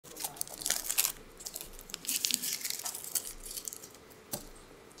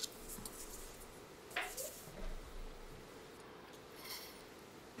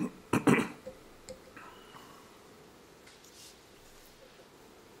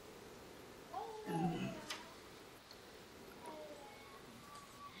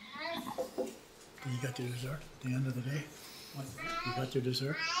got your dessert at the end of the day? You got your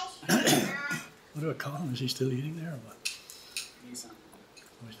dessert? What do I call him? Is he still eating there or what? He's not.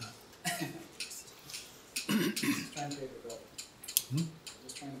 Oh, he's not. Just trying to pay the bill. Hmm?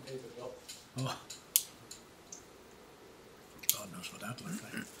 Just trying to pay the bill. Oh. God knows what that looks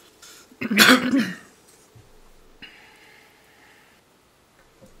like.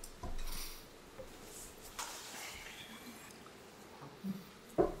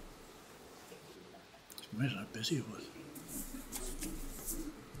 It's amazing how busy it was.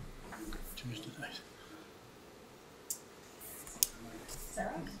 Tuesday night.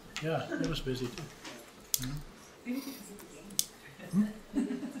 Sarah? Yeah, it was busy too. Hmm?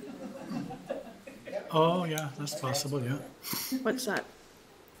 Oh, yeah, that's possible, yeah. What's that?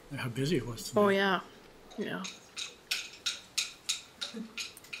 How busy it was today. Oh, yeah. Yeah.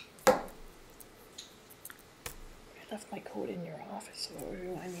 I left my coat in your office, so it would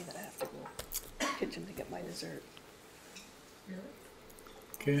remind me that I have to go to the kitchen to get my dessert.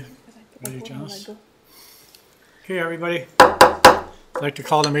 Okay, 'Cause I put my ready, coat on when I Janice? go. Okay, everybody. I'd like to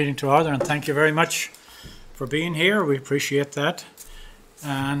call the meeting to order and thank you very much for being here. We appreciate that.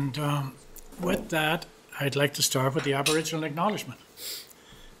 And with that, I'd like to start with the Aboriginal Acknowledgement.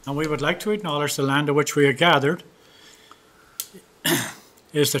 And we would like to acknowledge the land on which we are gathered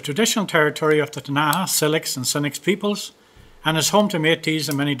is the traditional territory of the Kootenay, Silix and Sinix peoples and is home to Métis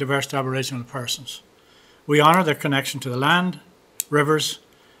and many diverse Aboriginal persons. We honour their connection to the land, rivers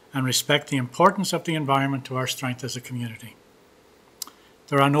and respect the importance of the environment to our strength as a community.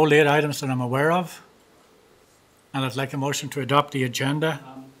 There are no late items that I'm aware of, and I'd like a motion to adopt the agenda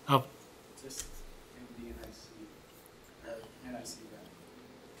of. Just in the NIC, NIC that.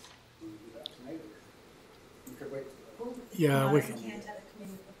 Will we do that tonight, or we could wait for the Yeah, we We can. can't have a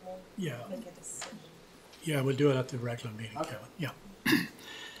committee before Yeah, we make a decision. yeah, we'll do it at the regular meeting, Okay. Kevin. Yeah.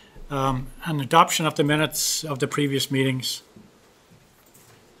 An adoption of the minutes of the previous meetings.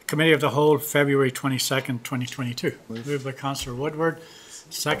 Committee of the Whole, February 22nd, 2022. Moved by Councillor Woodward,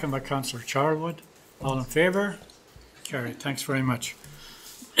 second by Councillor Charlwood. All in favour? Carried. Thanks very much.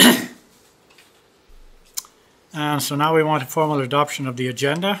 And so now we want a formal adoption of the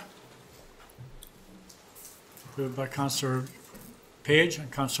agenda. Moved by Councillor Page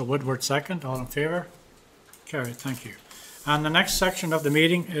and Councillor Woodward second. All in favour? Carried. Thank you. And the next section of the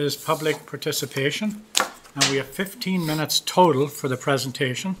meeting is public participation. And we have 15 minutes total for the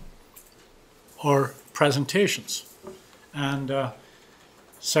presentation or presentations. And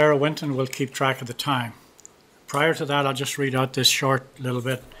Sarah Winton will keep track of the time. Prior to that, I'll just read out this short little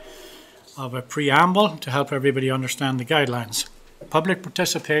bit of a preamble to help everybody understand the guidelines. Public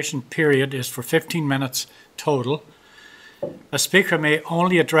participation period is for 15 minutes total. A speaker may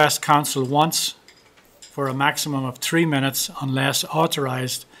only address council once for a maximum of 3 minutes unless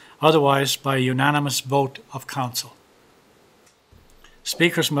authorised otherwise by a unanimous vote of council.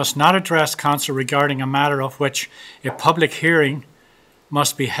 Speakers must not address council regarding a matter of which a public hearing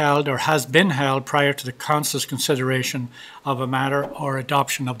must be held or has been held prior to the council's consideration of a matter or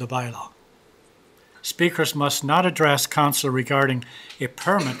adoption of the bylaw. Speakers must not address council regarding a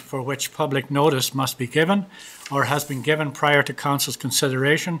permit for which public notice must be given or has been given prior to council's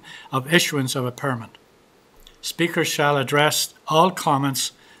consideration of issuance of a permit. Speakers shall address all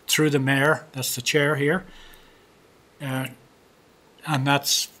comments through the mayor, that's the chair here, and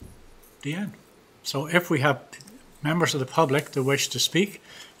that's the end. So if we have members of the public that wish to speak,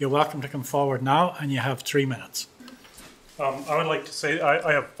 you're welcome to come forward now, and you have 3 minutes. I would like to say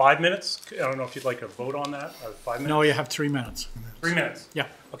I have 5 minutes. I don't know if you'd like a vote on that. I have 5 minutes. No, you have 3 minutes. 3 minutes? Yeah.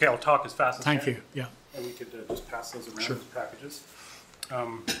 Okay, I'll talk as fast as I can. Thank you. Yeah. And we could just pass those around Sure. as packages.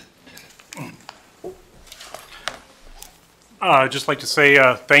 I'd just like to say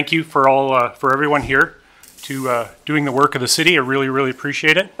thank you for everyone here to doing the work of the city. I really, really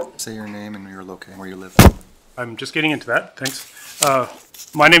appreciate it. Say your name and your location, where you live. I'm just getting into that. Thanks.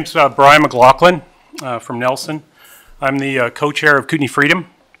 My name's Brian McLaughlin from Nelson. I'm the co-chair of Kootenay Freedom,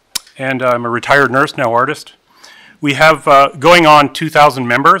 and I'm a retired nurse, now artist. We have going on 2,000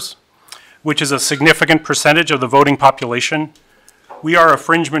 members, which is a significant percentage of the voting population. We are a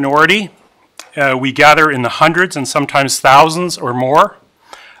fringe minority. We gather in the hundreds and sometimes thousands or more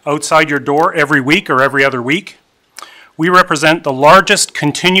outside your door every week or every other week. We represent the largest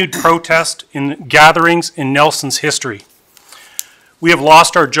continued protest in gatherings in Nelson's history. We have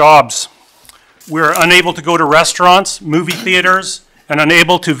lost our jobs. We are unable to go to restaurants, movie theaters, and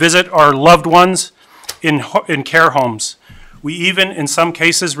unable to visit our loved ones in care homes. We even, in some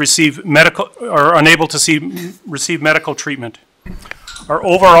cases, are unable to receive medical treatment. Our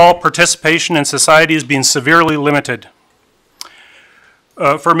overall participation in society is being severely limited.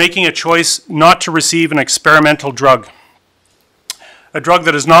 for making a choice not to receive an experimental drug, a drug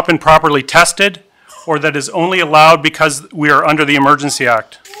that has not been properly tested or that is only allowed because we are under the Emergency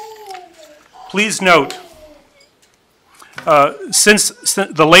Act. Please note, since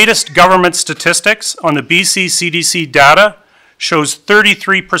the latest government statistics on the BC CDC data shows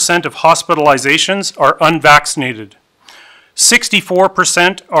 33% of hospitalizations are unvaccinated.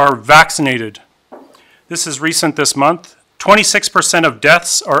 64% are vaccinated. This is recent this month. 26% of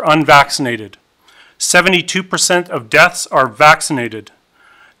deaths are unvaccinated. 72% of deaths are vaccinated.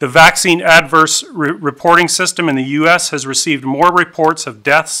 The vaccine adverse reporting system in the U.S. has received more reports of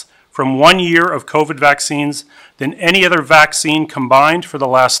deaths from 1 year of COVID vaccines than any other vaccine combined for the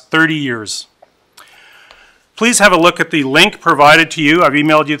last 30 years. Please have a look at the link provided to you. I've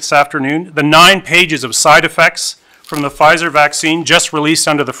emailed you this afternoon. The 9 pages of side effects from the Pfizer vaccine just released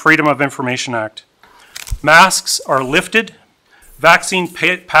under the Freedom of Information Act. Masks are lifted. Vaccine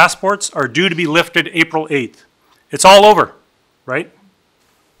passports are due to be lifted April 8th. It's all over, right?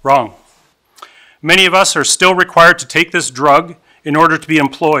 Wrong. Many of us are still required to take this drug in order to be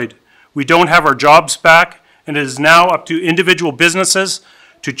employed. We don't have our jobs back, and it is now up to individual businesses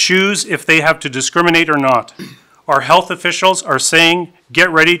to choose if they have to discriminate or not. Our health officials are saying,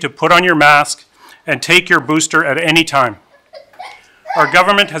 get ready to put on your mask and take your booster at any time. Our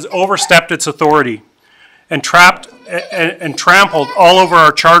government has overstepped its authority and trampled all over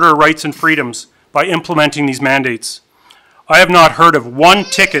our charter rights and freedoms by implementing these mandates. I have not heard of one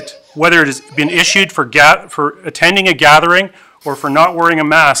ticket, whether it has been issued for attending a gathering or for not wearing a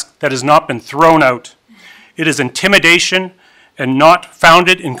mask, that has not been thrown out. It is intimidation and not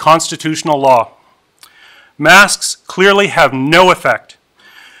founded in constitutional law. Masks clearly have no effect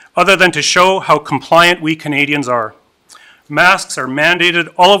other than to show how compliant we Canadians are. Masks are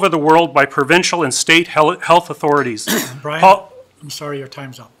mandated all over the world by provincial and state health authorities. Brian, I'm sorry, your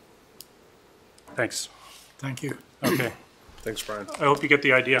time's up. Thanks. Thank you. Okay. Thanks, Brian. I hope you get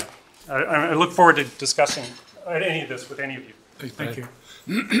the idea. I look forward to discussing any of this with any of you. Thank you.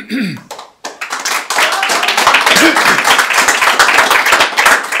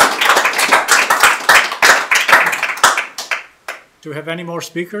 Do we have any more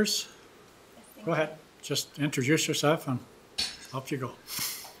speakers? Go ahead. Just introduce yourself and off you go.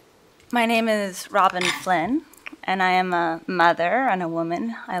 My name is Robin Flynn, and I am a mother and a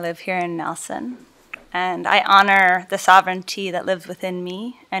woman. I live here in Nelson, and I honor the sovereignty that lives within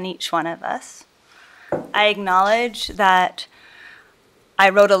me and each one of us. I acknowledge that I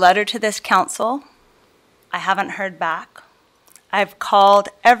wrote a letter to this council. I haven't heard back. I've called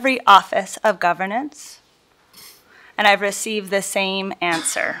every office of governance, and I've received the same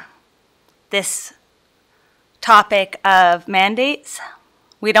answer. This topic of mandates,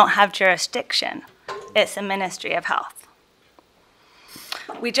 we don't have jurisdiction. It's a Ministry of Health.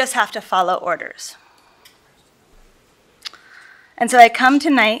 We just have to follow orders. And so I come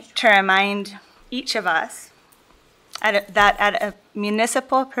tonight to remind each of us that at a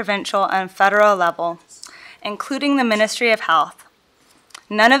municipal, provincial, and federal level, including the Ministry of Health,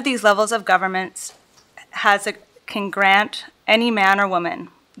 none of these levels of governments can grant any man or woman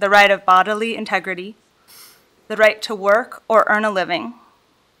the right of bodily integrity, the right to work or earn a living,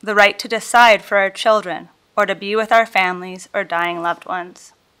 the right to decide for our children or to be with our families or dying loved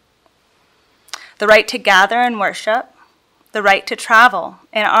ones, the right to gather and worship, the right to travel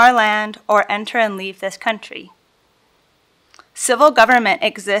in our land or enter and leave this country. Civil government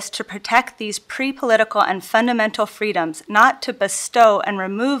exists to protect these pre-political and fundamental freedoms, not to bestow and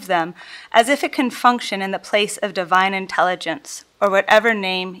remove them as if it can function in the place of divine intelligence or whatever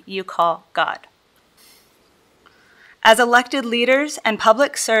name you call God. As elected leaders and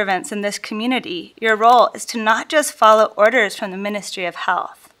public servants in this community, your role is to not just follow orders from the Ministry of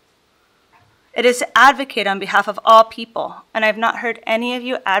Health. It is to advocate on behalf of all people, and I've not heard any of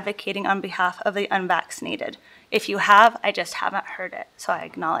you advocating on behalf of the unvaccinated. If you have, I just haven't heard it, so I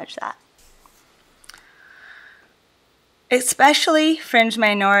acknowledge that. Especially fringe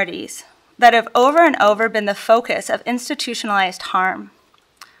minorities that have over and over been the focus of institutionalized harm.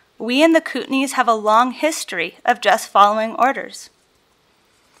 We in the Kootenays have a long history of just following orders.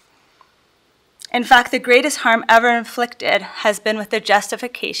 In fact, the greatest harm ever inflicted has been with the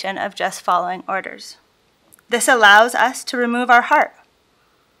justification of just following orders. This allows us to remove our heart,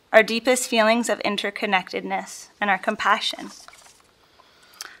 our deepest feelings of interconnectedness, and our compassion,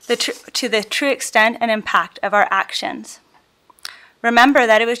 to the true extent and impact of our actions. Remember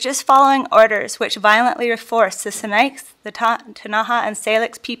that it was just following orders which violently forced the Sinaiks, the Ktunaxa, and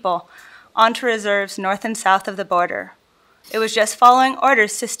Salix people onto reserves north and south of the border, It was just following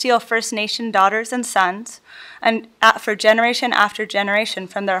orders to steal First Nation daughters and sons and for generation after generation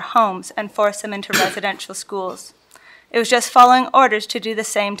from their homes and force them into residential schools. It was just following orders to do the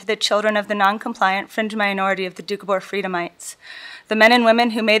same to the children of the non-compliant fringe minority of the Doukhobor Freedomites. The men and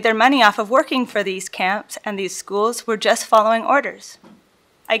women who made their money off of working for these camps and these schools were just following orders.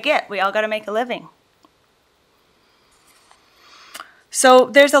 I get, we all got to make a living. So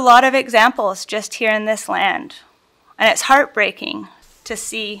there's a lot of examples just here in this land. And it's heartbreaking to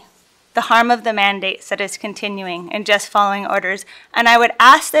see the harm of the mandates that is continuing and just following orders. And I would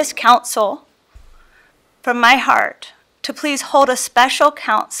ask this council, from my heart, to please hold a special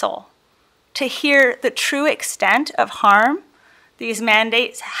council to hear the true extent of harm these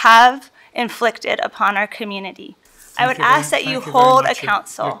mandates have inflicted upon our community. I would ask that you hold a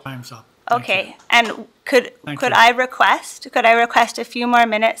council. Your time's up. Thank you. Okay, and could Thank you. I request a few more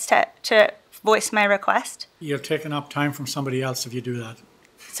minutes to voice my request? You've taken up time from somebody else if you do that.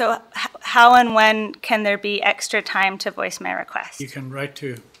 So how and when can there be extra time to voice my request? You can write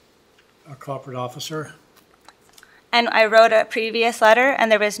to a corporate officer. And I wrote a previous letter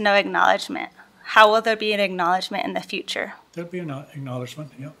and there was no acknowledgement. How will there be an acknowledgement in the future? There'll be an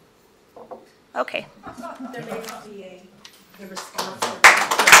acknowledgement, yeah. Okay. There may not be the response.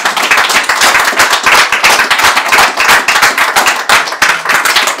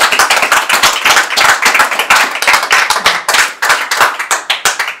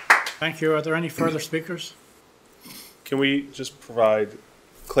 Thank you. Are there any further speakers? Can we just provide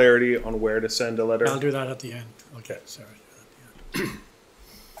clarity on where to send a letter? I'll do that at the end. Okay, sorry.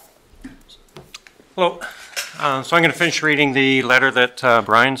 Hello. So I'm going to finish reading the letter that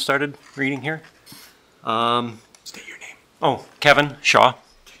Brian started reading here. State your name. Oh, Kevin Shaw.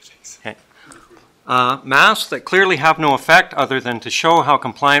 Okay. Masks that clearly have no effect other than to show how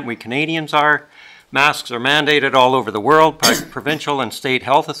compliant we Canadians are. Masks are mandated all over the world by provincial and state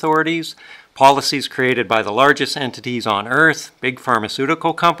health authorities. Policies created by the largest entities on earth, big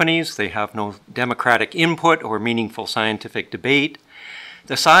pharmaceutical companies. They have no democratic input or meaningful scientific debate.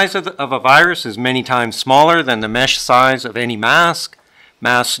 The size of a virus is many times smaller than the mesh size of any mask.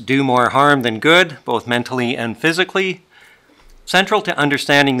 Masks do more harm than good, both mentally and physically. Central to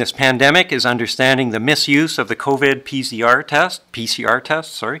understanding this pandemic is understanding the misuse of the COVID PCR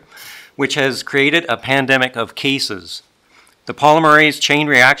test, which has created a pandemic of cases. The polymerase chain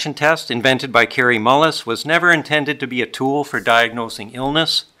reaction test invented by Carrie Mullis was never intended to be a tool for diagnosing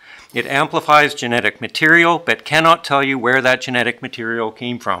illness. It amplifies genetic material, but cannot tell you where that genetic material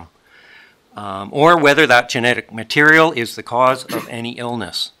came from, or whether that genetic material is the cause of any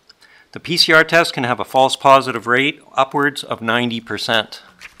illness. The PCR test can have a false positive rate upwards of 90%.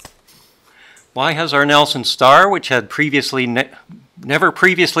 Why has our Nelson Star, which had never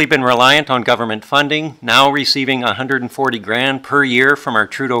previously been reliant on government funding, now receiving 140 grand per year from our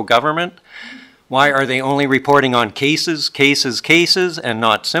Trudeau government? Why are they only reporting on cases, and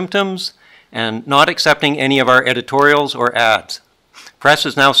not symptoms, and not accepting any of our editorials or ads? Press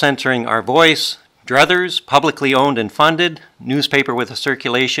is now censoring our voice. Druthers, publicly owned and funded, newspaper with a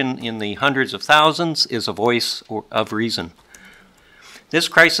circulation in the hundreds of thousands, is a voice of reason. This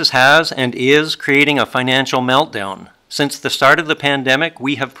crisis has and is creating a financial meltdown. Since the start of the pandemic,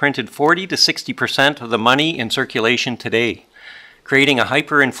 we have printed 40 to 60% of the money in circulation today, creating a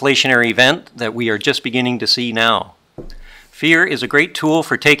hyperinflationary event that we are just beginning to see now. Fear is a great tool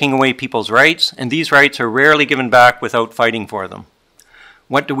for taking away people's rights, and these rights are rarely given back without fighting for them.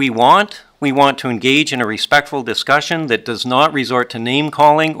 What do we want? We want to engage in a respectful discussion that does not resort to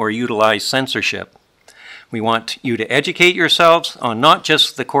name-calling or utilize censorship. We want you to educate yourselves on not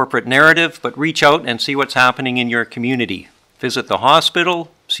just the corporate narrative, but reach out and see what's happening in your community. Visit the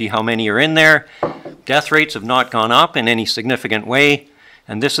hospital, see how many are in there. Death rates have not gone up in any significant way,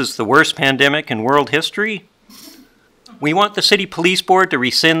 and this is the worst pandemic in world history. We want the City Police Board to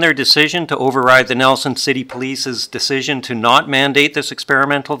rescind their decision to override the Nelson City Police's decision to not mandate this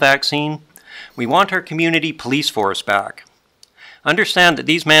experimental vaccine. We want our community police force back. Understand that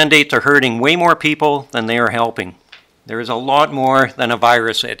these mandates are hurting way more people than they are helping. There is a lot more than a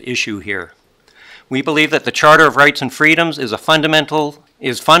virus at issue here. We believe that the Charter of Rights and Freedoms is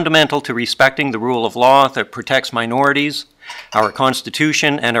fundamental to respecting the rule of law that protects minorities. Our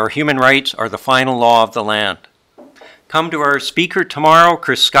Constitution and our human rights are the final law of the land. Come to our speaker tomorrow.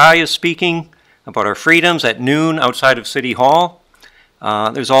 Chris Sky is speaking about our freedoms at noon outside of City Hall.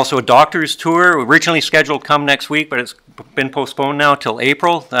 There's also a doctor's tour, originally scheduled to come next week, but it's been postponed now till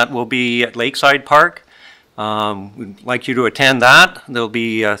April. That will be at Lakeside Park. We'd like you to attend that. There'll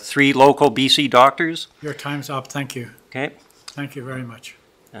be 3 local BC doctors. Your time's up. Thank you. Okay. Thank you very much.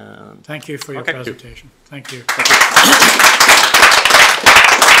 And Thank you for your Okay. presentation. Thank you.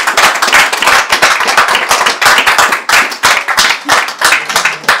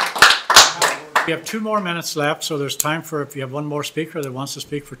 We have 2 more minutes left, so there's time for, if you have one more speaker that wants to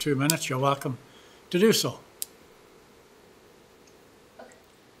speak for 2 minutes, you're welcome to do so.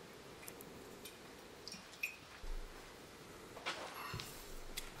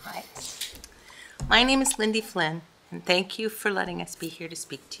 Hi. My name is Lindy Flynn, and thank you for letting us be here to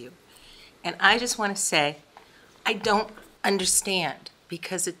speak to you. And I just want to say, I don't understand,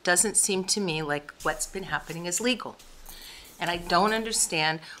 because it doesn't seem to me like what's been happening is legal. And I don't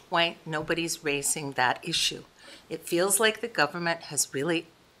understand why nobody's raising that issue. It feels like the government has really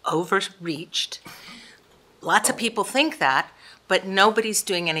overreached. Lots of people think that, but nobody's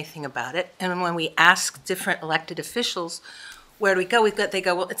doing anything about it. And when we ask different elected officials, where do we go? They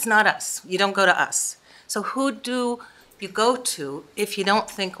go, well, it's not us. You don't go to us. So who do you go to if you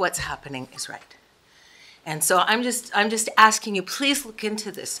don't think what's happening is right? And so I'm just asking you, please look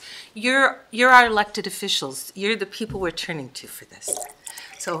into this. You're our elected officials. You're the people we're turning to for this.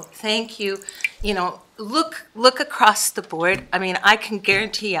 So thank you. You know, look across the board. I mean, I can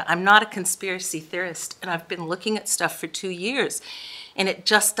guarantee you, I'm not a conspiracy theorist, and I've been looking at stuff for 2 years, and it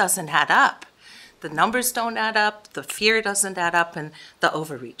just doesn't add up. The numbers don't add up, the fear doesn't add up, and the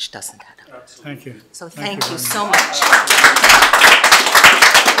overreach doesn't add up. Thank you. So thank you so much. much.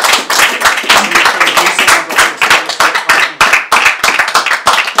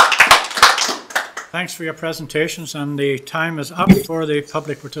 Thanks for your presentations, and the time is up for the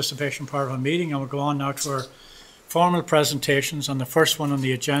public participation part of our meeting, and we'll go on now to our formal presentations, and the first one on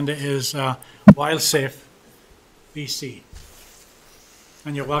the agenda is Wildsafe BC.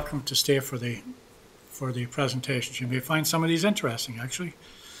 And you're welcome to stay for the presentations. You may find some of these interesting, actually.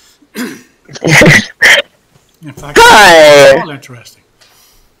 In fact, Hi. all interesting.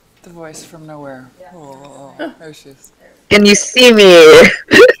 The voice from nowhere. Oh, there she is. Can you see me?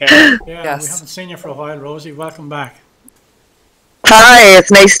 Yeah, Yes. we haven't seen you for a while, Rosie. Welcome back. Hi,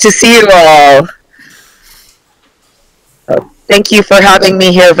 it's nice to see you all. Thank you for having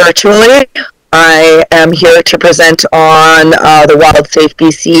me here virtually. I am here to present on the Wildsafe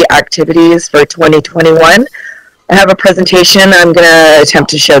BC activities for 2021. I have a presentation. I'm going to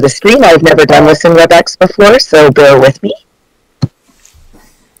attempt to share the screen. I've never done this in WebEx before, so bear with me.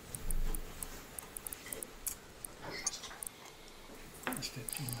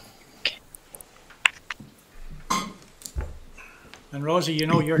 And Rosie, you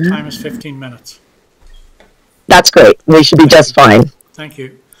know your time is 15 minutes. That's great. We should be just fine. Thank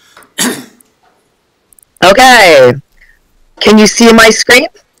you. Okay. Can you see my screen?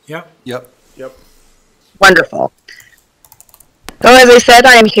 Yep. Yep. Wonderful. So as I said,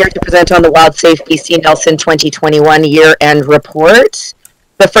 I am here to present on the Wildsafe BC Nelson 2021 year-end report.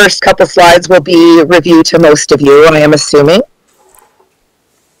 The first couple slides will be review to most of you, I am assuming.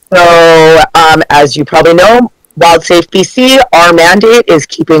 So as you probably know, Wildsafe BC, our mandate is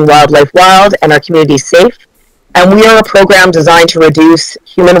keeping wildlife wild and our communities safe. And we are a program designed to reduce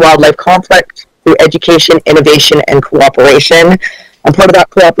human-wildlife conflict through education, innovation, and cooperation. And part of that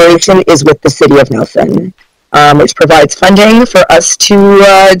cooperation is with the City of Nelson, which provides funding for us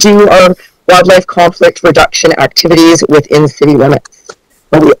to do our wildlife conflict reduction activities within city limits.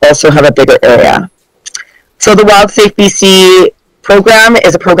 But we also have a bigger area. So the Wildsafe BC program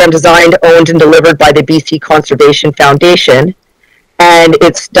is a program designed, owned, and delivered by the BC Conservation Foundation. And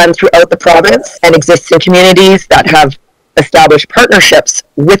it's done throughout the province and exists in communities that have established partnerships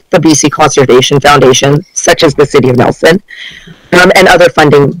with the BC Conservation Foundation, such as the City of Nelson, and other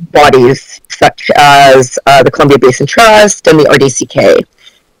funding bodies, such as the Columbia Basin Trust and the RDCK.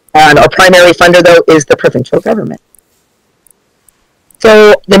 And our primary funder, though, is the provincial government.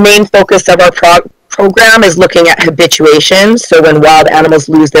 So the main focus of our program is looking at habituation, so when wild animals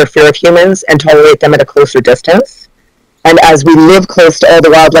lose their fear of humans and tolerate them at a closer distance. And as we live close to all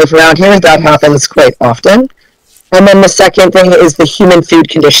the wildlife around here, that happens quite often. And then the second thing is the human food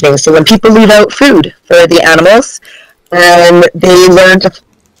conditioning. So when people leave out food for the animals, and they learn to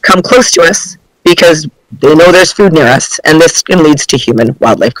come close to us because they know there's food near us, and this leads to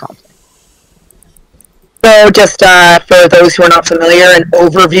human-wildlife conflict. So just for those who are not familiar, an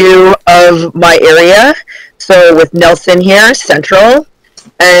overview of my area. So with Nelson here, central,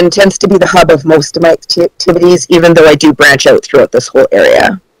 and tends to be the hub of most of my activities, even though I do branch out throughout this whole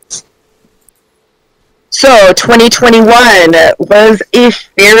area. So 2021 was a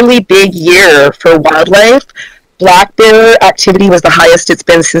fairly big year for wildlife. Black bear activity was the highest it's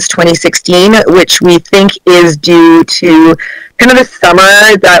been since 2016, which we think is due to kind of the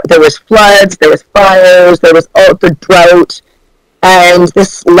summer, that there was floods, there was fires, there was all the drought, And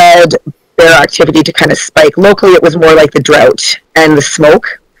this led bear activity to kind of spike. Locally, it was more like the drought and the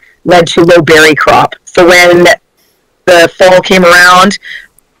smoke led to low berry crop. So when the fall came around,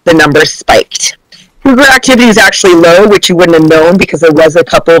 the numbers spiked. Cougar activity is actually low, which you wouldn't have known because there was a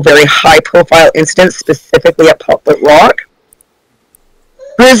couple very high-profile incidents, specifically at Pulpit Rock.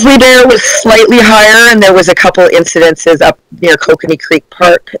 Grizzly bear was slightly higher, and there was a couple incidences up near Kootenay Creek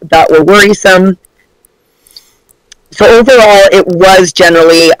Park that were worrisome. So overall, it was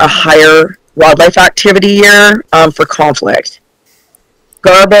generally a higher wildlife activity year for conflict.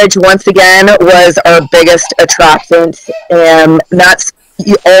 Garbage, once again, was our biggest attractant, and that's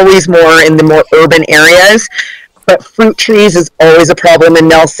always more in the more urban areas. But fruit trees is always a problem in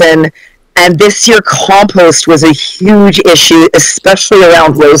Nelson. And this year, compost was a huge issue, especially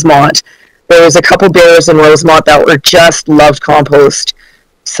around Rosemont. There was a couple bears in Rosemont that were just loved compost.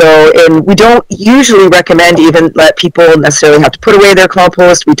 So, and we don't usually recommend even let people necessarily have to put away their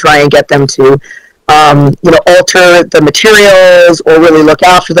compost. We try and get them to, alter the materials or really look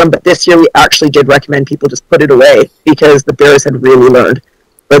after them. But this year, we actually did recommend people just put it away because the bears had really learned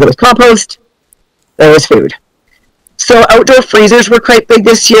where there was compost, there was food. So outdoor freezers were quite big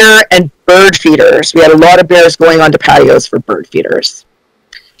this year, and bird feeders. We had a lot of bears going onto patios for bird feeders.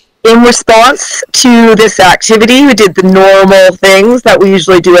 In response to this activity, we did the normal things that we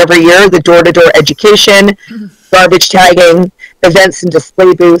usually do every year, the door-to-door education, garbage tagging, events and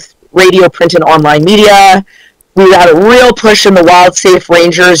display booths, radio, print, and online media. We had a real push in the Wildsafe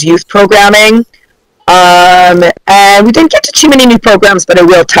Rangers youth programming. And we didn't get to too many new programs, but I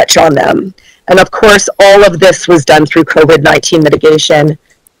will touch on them. And of course, all of this was done through COVID-19 mitigation.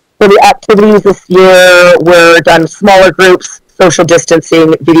 So the activities this year were done in smaller groups, social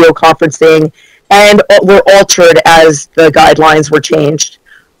distancing, video conferencing, and were altered as the guidelines were changed.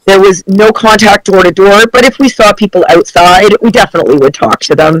 There was no contact door to door, but if we saw people outside, we definitely would talk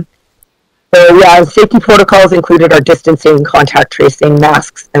to them. So yeah, safety protocols included our distancing, contact tracing,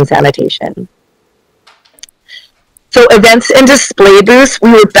 masks, and sanitation. So events and display booths,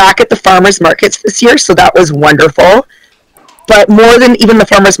 we were back at the farmers markets this year, so that was wonderful. But more than even the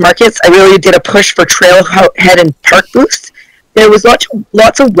farmers markets, I really did a push for trailhead and park booths. There was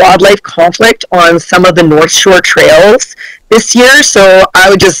lots of wildlife conflict on some of the North Shore trails this year, so I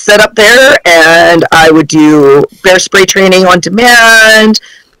would just sit up there and I would do bear spray training on demand,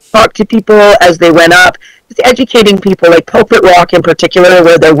 talk to people as they went up, just educating people, like Pulpit Rock in particular,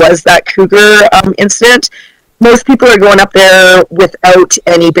 where there was that cougar incident. Most people are going up there without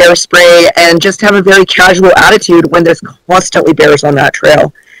any bear spray and just have a very casual attitude when there's constantly bears on that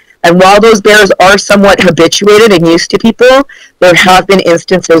trail. And while those bears are somewhat habituated and used to people, there have been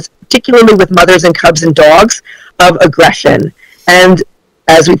instances, particularly with mothers and cubs and dogs, of aggression. And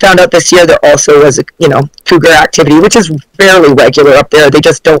as we found out this year, there also was, cougar activity, which is fairly regular up there. They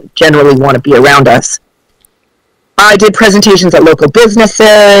just don't generally want to be around us. I did presentations at local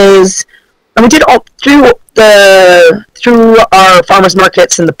businesses, and we did all through our farmers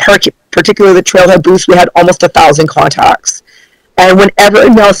markets and the park, particularly the trailhead booths. We had almost 1,000 contacts. And whenever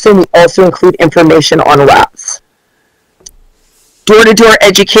in Nelson, we also include information on rats. Door-to-door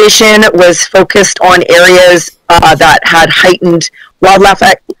education was focused on areas that had heightened wildlife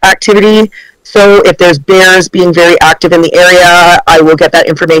activity. So if there's bears being very active in the area, I will get that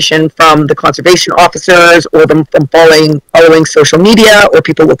information from the conservation officers or them from following social media, or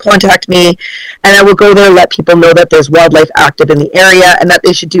people will contact me. And I will go there and let people know that there's wildlife active in the area and that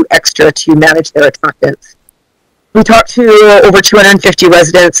they should do extra to manage their attractants. We talked to over 250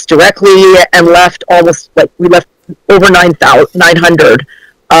 residents directly and left we left over 900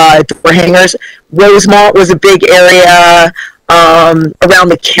 door hangers. Rosemont was a big area. Around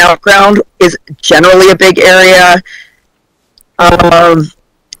the campground is generally a big area.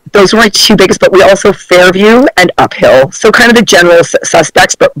 Those were my two biggest, but we also Fairview and Uphill. So kind of the general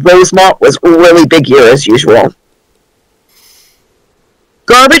suspects, but Rosemont was a really big year as usual.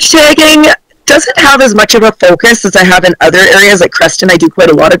 Garbage tagging doesn't have as much of a focus as I have in other areas. Like Creston, I do quite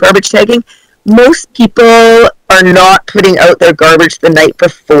a lot of garbage tagging. Most people are not putting out their garbage the night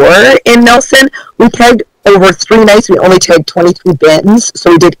before in Nelson. We tagged over 3 nights. We only tagged 23 bins,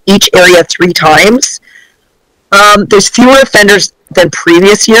 so we did each area 3 times. There's fewer offenders than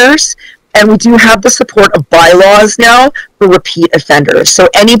previous years, and we do have the support of bylaws now for repeat offenders. So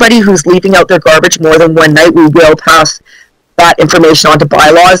anybody who's leaving out their garbage more than one night, we will pass that information on to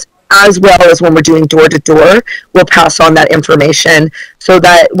bylaws, as well as when we're doing door-to-door, we'll pass on that information so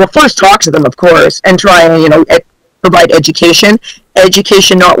that we'll first talk to them, of course, and try and, provide education.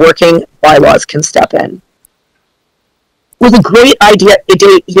 Education not working, bylaws can step in. was a great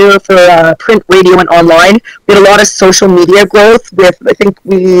year for print, radio, and online. We had a lot of social media growth. I think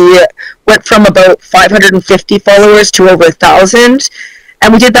we went from about 550 followers to over 1,000.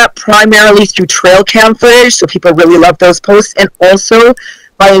 And we did that primarily through trail cam footage, so people really loved those posts, and also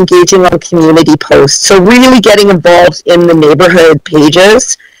by engaging on community posts. So really getting involved in the neighborhood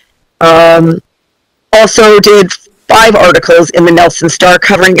pages. Also did 5 articles in the Nelson Star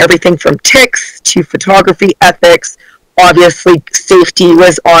covering everything from ticks to photography, ethics. Obviously, safety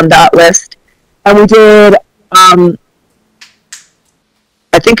was on that list. And we did, I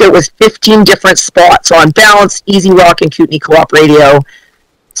think it was 15 different spots on Balance, Easy Rock, and Kootenay Co-op Radio.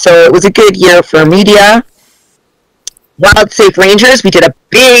 So it was a good year for media. Wildsafe Rangers, we did a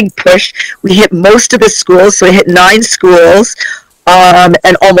big push. We hit most of the schools, so we hit 9 schools.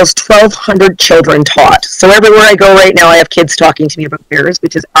 And almost 1,200 children taught. So everywhere I go right now, I have kids talking to me about bears,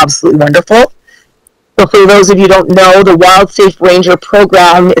 which is absolutely wonderful. So for those of you who don't know, the Wildsafe Ranger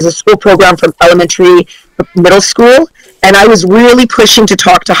program is a school program from elementary to middle school. And I was really pushing to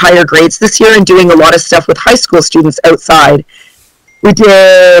talk to higher grades this year and doing a lot of stuff with high school students outside. We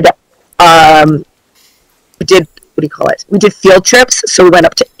did, we did field trips. So we went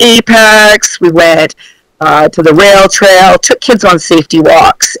up to Apex, we went to the rail trail, took kids on safety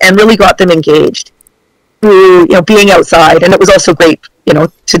walks, and really got them engaged through, being outside. And it was also great,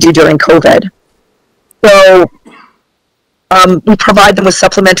 to do during COVID. So we provide them with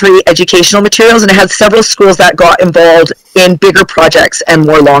supplementary educational materials, and it had several schools that got involved in bigger projects and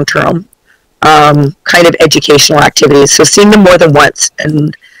more long-term kind of educational activities. So seeing them more than once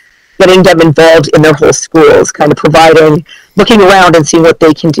and getting them involved in their whole schools, kind of looking around and seeing what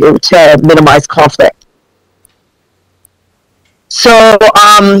they can do to minimize conflict. So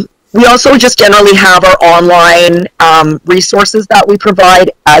we also just generally have our online resources that we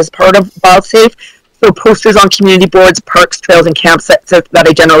provide as part of Wildsafe. So posters on community boards, parks, trails, and campsites that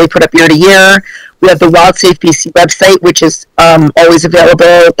I generally put up year to year. We have the Wildsafe BC website, which is always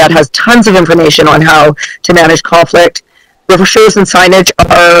available, that has tons of information on how to manage conflict. Brochures and signage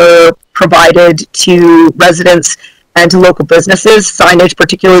are provided to residents and to local businesses. Signage,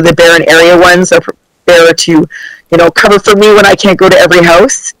 particularly the Barron area ones, are there to, cover for me when I can't go to every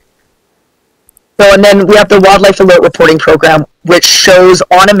house. So, and then we have the Wildlife Alert Reporting Program, which shows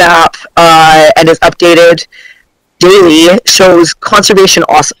on a map and is updated daily, shows conservation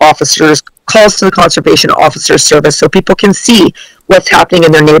officers, calls to the Conservation Officers Service, so people can see what's happening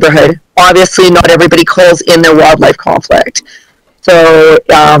in their neighborhood. Obviously, not everybody calls in their wildlife conflict. So,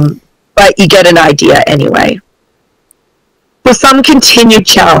 but you get an idea anyway. So some continued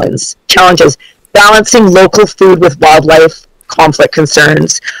challenges, balancing local food with wildlife conflict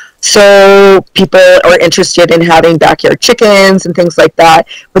concerns. So people are interested in having backyard chickens and things like that,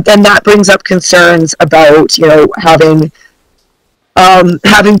 but then that brings up concerns about, having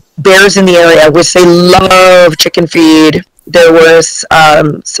bears in the area, which they love chicken feed. There was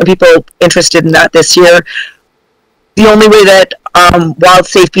some people interested in that this year. The only way that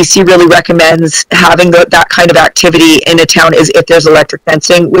Wildsafe BC really recommends having that kind of activity in a town is if there's electric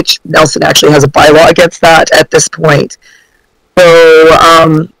fencing, which Nelson actually has a bylaw against that at this point.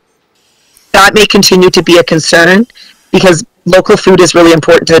 So that may continue to be a concern because local food is really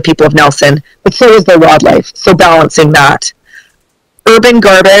important to the people of Nelson, but so is their wildlife. So balancing that. Urban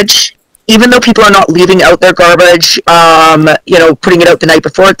garbage, even though people are not leaving out their garbage, putting it out the night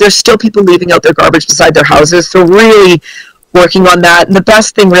before, there's still people leaving out their garbage beside their houses. So really working on that. And the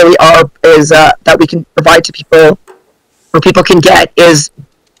best thing really is that we can provide to people, or people can get, is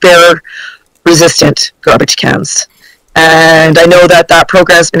bear resistant garbage cans. And I know that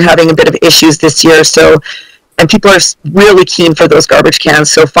program has been having a bit of issues this year, and people are really keen for those garbage cans,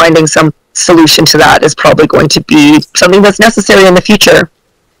 so finding some solution to that is probably going to be something that's necessary in the future.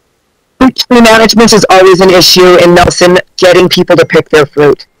 Fruit tree management is always an issue in Nelson, getting people to pick their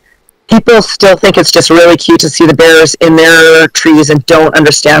fruit. People still think it's just really cute to see the bears in their trees and don't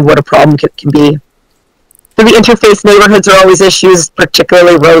understand what a problem can be. So the interface neighborhoods are always issues,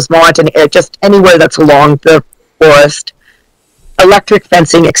 particularly Rosemont and just anywhere that's along the forest. Electric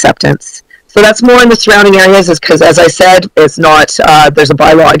fencing acceptance. So that's more in the surrounding areas, is because, as I said, it's not, there's a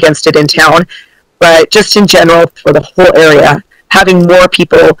bylaw against it in town, but just in general for the whole area, having more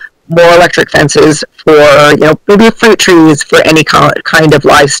people, more electric fences for, maybe fruit trees, for any kind of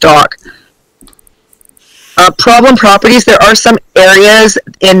livestock. Problem properties, there are some areas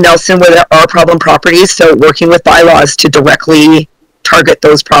in Nelson where there are problem properties, so working with bylaws to directly target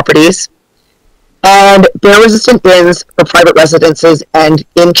those properties. And bear-resistant bins for private residences and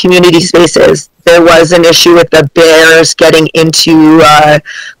in community spaces. There was an issue with the bears getting into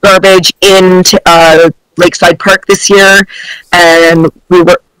garbage, into Lakeside Park this year, and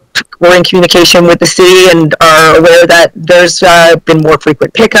we're in communication with the city and are aware that there's been more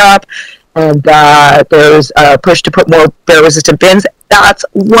frequent pickup, and there's a push to put more bear-resistant bins. That's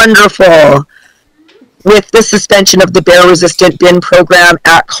wonderful. With the suspension of the bear-resistant bin program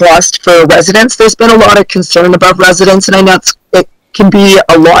at cost for residents, there's been a lot of concern about residents, and I know it can be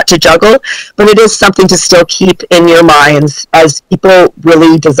a lot to juggle, but it is something to still keep in your minds as people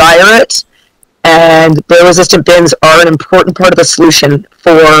really desire it. And bear-resistant bins are an important part of the solution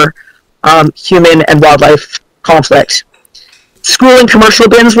for human and wildlife conflict. School and commercial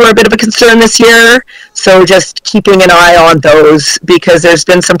bins were a bit of a concern this year, so just keeping an eye on those, because there's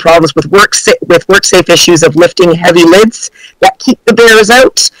been some problems with WorkSafe issues of lifting heavy lids that keep the bears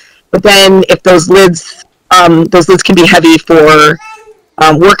out. But then if those lids can be heavy for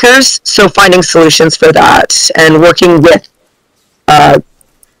workers, so finding solutions for that and working with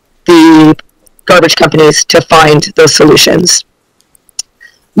the garbage companies to find those solutions.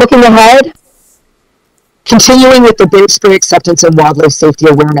 Looking ahead, continuing with the bear spray acceptance and wildlife safety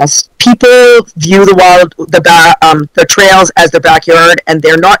awareness. People view the trails as their backyard, and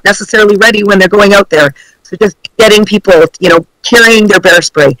they're not necessarily ready when they're going out there. So just getting people, carrying their bear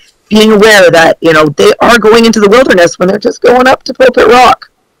spray, being aware that, they are going into the wilderness when they're just going up to Pulpit Rock.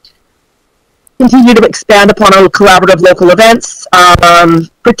 Continue to expand upon our collaborative local events,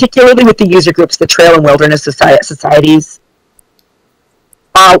 particularly with the user groups, the Trail and Wilderness Societies.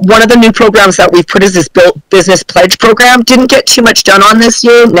 One of the new programs that we've put is this Business Pledge program. Didn't get too much done on this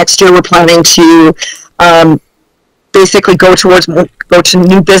year. Next year we're planning to basically go to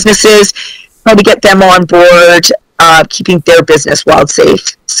new businesses, try to get them on board, keeping their business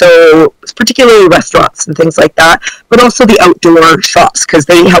Wildsafe. So particularly restaurants and things like that, but also the outdoor shops, because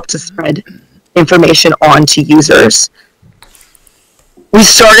they help to spread information on to users. We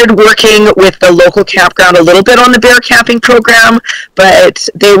started working with the local campground a little bit on the bear camping program, but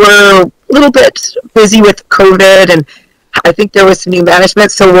they were a little bit busy with COVID, and I think there was some new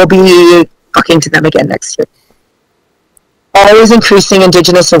management, so we'll be talking to them again next year. Always increasing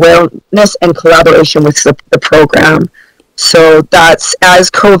Indigenous awareness and collaboration with the program. So that's, as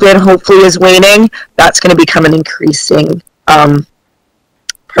COVID hopefully is waning, that's going to become an increasing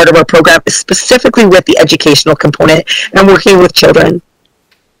part of our program, specifically with the educational component and working with children.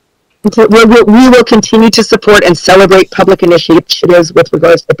 We will continue to support and celebrate public initiatives with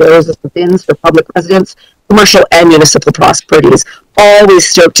regards to bear-resistant bins for public residents, commercial and municipal properties. Always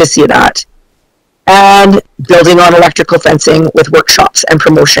stoked to see that. And building on electrical fencing with workshops and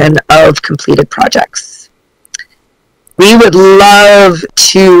promotion of completed projects. We would love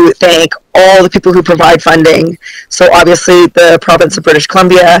to thank all the people who provide funding. So obviously the Province of British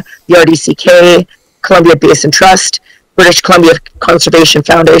Columbia, the RDCK, Columbia Basin Trust, British Columbia Conservation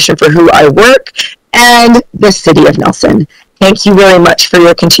Foundation, for who I work, and the City of Nelson. Thank you very much for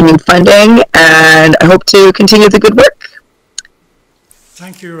your continued funding, and I hope to continue the good work.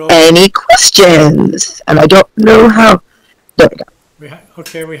 Thank you, Rose. Any questions? And I don't know how. There we go.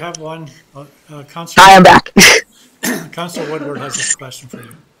 Okay, we have one. Councillor. I am back. Councillor Woodward has a question for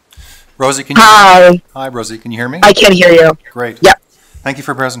you. Rosie, can you hear me? Hi, Rosie, can you hear me? I can hear you. Great. Yeah. Thank you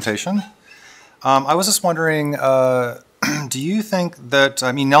for your presentation. I was just wondering, do you think that,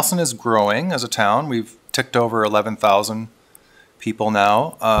 Nelson is growing as a town. We've ticked over 11,000 people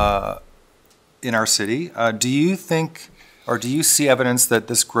now in our city. Do you think, or do you see evidence that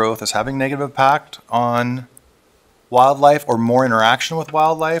this growth is having negative impact on wildlife or more interaction with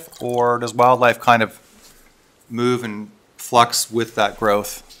wildlife, or does wildlife kind of move and flux with that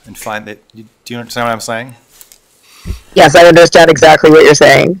growth and find that, do you understand what I'm saying? Yes, I understand exactly what you're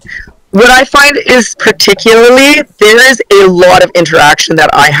saying. What I find is particularly, there is a lot of interaction that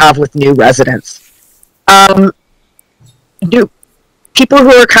I have with new residents. People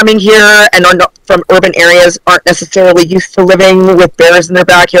who are coming here and are not from urban areas aren't necessarily used to living with bears in their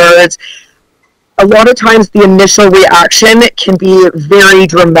backyards. A lot of times the initial reaction can be very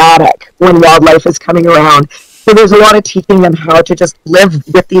dramatic when wildlife is coming around. So there's a lot of teaching them how to just live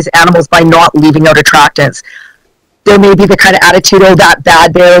with these animals by not leaving out attractants. There may be the kind of attitude, oh, that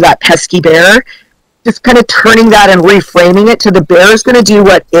bad bear, that pesky bear. Just kind of turning that and reframing it to the bear is going to do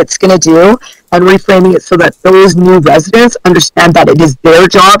what it's going to do, and reframing it so that those new residents understand that it is their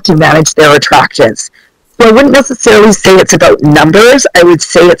job to manage their attractants. So I wouldn't necessarily say it's about numbers. I would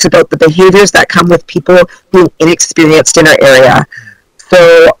say it's about the behaviors that come with people being inexperienced in our area.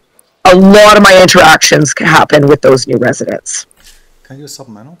 So a lot of my interactions can happen with those new residents. Can I do a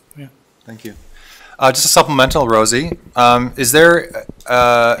supplemental? Yeah. Thank you. Just a supplemental, Rosie. Is there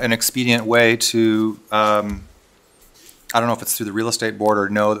an expedient way to I don't know if it's through the real estate board or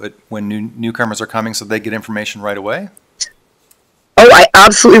know that when newcomers are coming, so they get information right away? Oh, I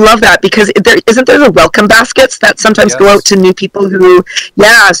absolutely love that, because isn't there the welcome baskets that sometimes go out to new people who,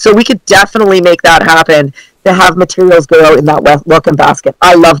 yeah, so we could definitely make that happen, to have materials go out in that welcome basket.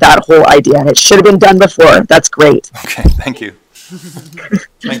 I love that whole idea, and it should have been done before. That's great. Okay, thank you.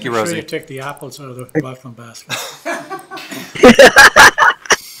 Thank you, Rosie. Sure you take the apples out of the welcome basket.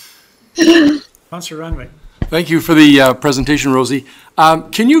 Councillor Renwick. Thank you for the presentation, Rosie.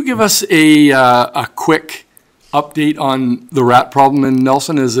 Can you give us a quick update on the rat problem in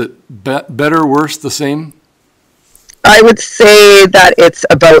Nelson? Is it better, worse, the same? I would say that it's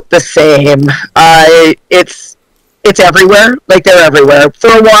about the same. It's everywhere. Like, they're everywhere. For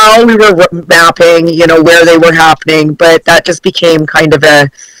a while, we were mapping, where they were happening, but that just became kind of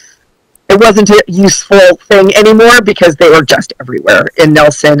it wasn't a useful thing anymore, because they were just everywhere in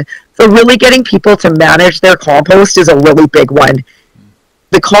Nelson. So really getting people to manage their compost is a really big one.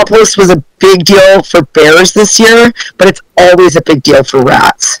 The compost was a big deal for bears this year, but it's always a big deal for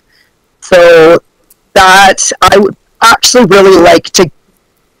rats. So that I would actually really like to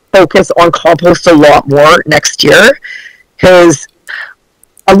focus on compost a lot more next year, because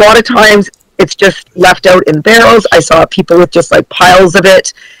a lot of times it's just left out in barrels. I saw people with just like piles of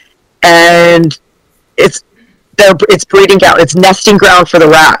it, and it's breeding ground, it's nesting ground for the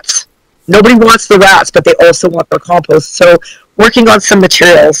rats. Nobody wants the rats, but they also want their compost. So working on some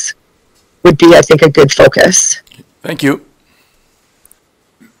materials would be, I think, a good focus. Thank you.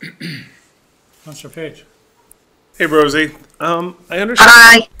 Councillor Page. Hey, Rosie. I understand.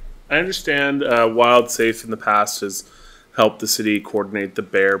 Hi. I understand Wildsafe in the past has helped the city coordinate the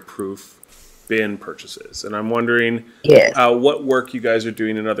bear-proof bin purchases, and I'm wondering what work you guys are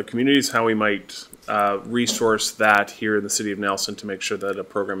doing in other communities, how we might resource that here in the city of Nelson to make sure that a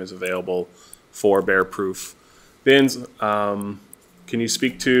program is available for bear-proof bins. Can you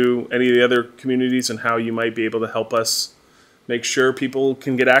speak to any of the other communities and how you might be able to help us make sure people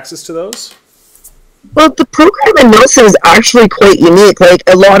can get access to those? Well, the program in Nelson is actually quite unique. Like,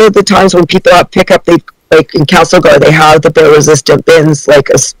 a lot of the times when people have pickup, they, like in Castlegar, they have the bear-resistant bins like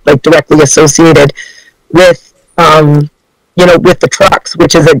directly associated with, with the trucks,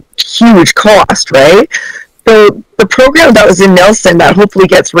 which is a huge cost, right? So the program that was in Nelson that hopefully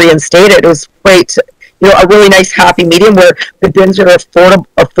gets reinstated was quite, a really nice happy medium where the bins are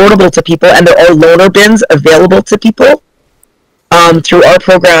affordable to people, and they're all loaner bins available to people through our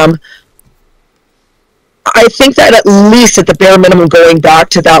program. I think that at least at the bare minimum going back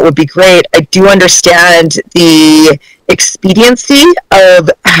to that would be great. I do understand the expediency of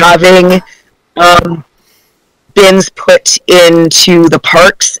having bins put into the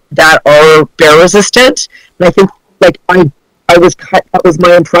parks that are bear resistant. And I think, that was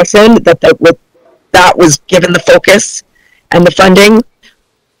my impression, that was given the focus and the funding.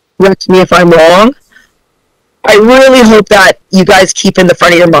 Correct me if I'm wrong. I really hope that you guys keep in the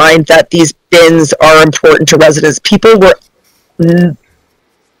front of your mind that these bins are important to residents. People were kind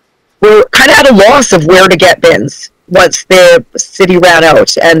of at a loss of where to get bins once the city ran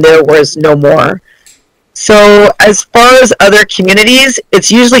out and there was no more. So as far as other communities, it's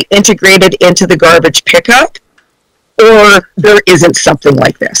usually integrated into the garbage pickup, or there isn't something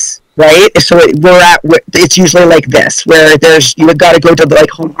like this, right? So it's usually like this, where you've got to go to the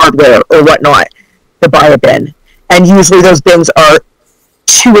Home Hardware or whatnot to buy a bin. And usually those bins are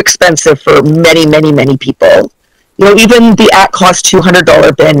too expensive for many, many, many people. Even the at-cost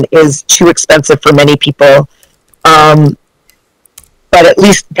 $200 bin is too expensive for many people. But at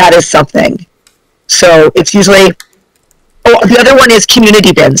least that is something. So it's usually... Oh, the other one is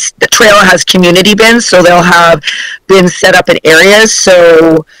community bins. The trail has community bins, so they'll have bins set up in areas.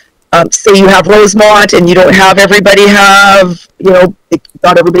 So say you have Rosemont and you don't have everybody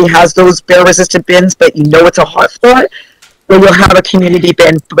not everybody has those bear-resistant bins, but it's a hot spot, then you'll have a community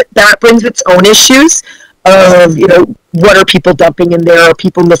bin. But that brings its own issues of, what are people dumping in there? Are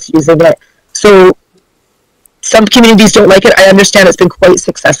people misusing it? So some communities don't like it. I understand it's been quite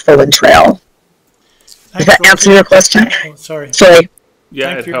successful in trail. Does that answer your question? Oh, sorry.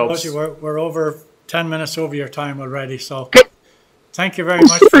 Yeah, Thank it helps. Rosie. We're over 10 minutes over your time already, so okay. Thank you very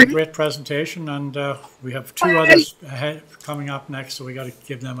much for a great presentation, and we have two others coming up next, so we got to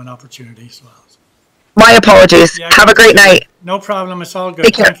give them an opportunity as well. My apologies. Yeah, have a great night. No problem. It's all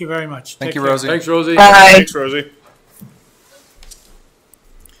good. Thank you very much. Thank you, Rosie. Thanks, Rosie. Bye. Thanks, Rosie.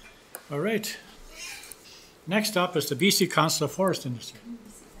 All right. Next up is the BC Council of Forest Industry.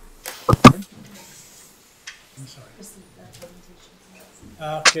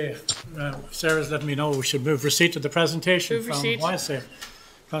 Okay, Sarah's letting me know we should move receipt of the presentation from Wildsafe.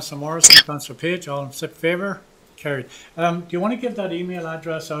 Councillor Morrison, Councillor Page, all in favour? Carried. Do you want to give that email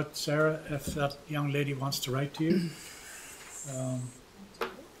address out, Sarah, if that young lady wants to write to you? I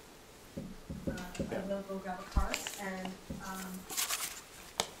will go grab a card and,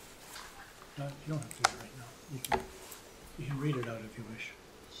 you don't have to do it right now. You can read it out if you wish.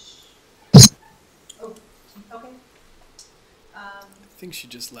 oh, okay. I think she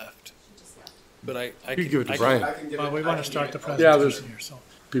just left. But I You can give it to Brian. Well, we want to start the Yeah, there's presentation here, so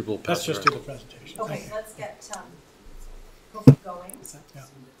people let's pass just around. do the presentation. Okay, let's get, going.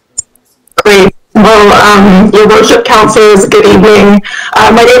 Great. Well, Your Worship, Councilors, good evening.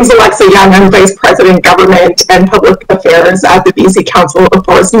 My name is Alexa Young. I'm Vice President, Government and Public Affairs at the BC Council of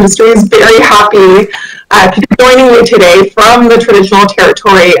Forest Industries. Very happy to be joining you today from the traditional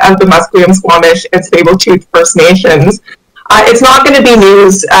territory of the Musqueam, Squamish, and Tsleil-Waututh First Nations. It's not going to be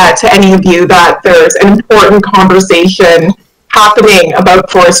news to any of you that there's an important conversation happening about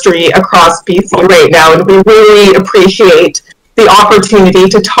forestry across BC right now, and we really appreciate the opportunity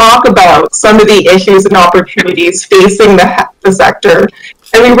to talk about some of the issues and opportunities facing the sector.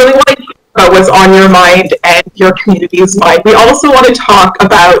 And we really want to talk about what's on your mind and your community's mind. We also want to talk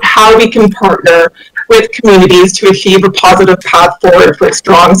about how we can partner with communities to achieve a positive path forward for a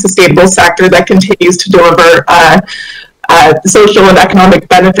strong, sustainable sector that continues to deliver social and economic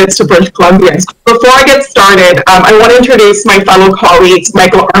benefits to British Columbians. Before I get started, I want to introduce my fellow colleagues,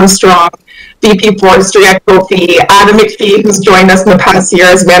 Michael Armstrong, VP Forestry at Kofi, Adam McPhee, who's joined us in the past year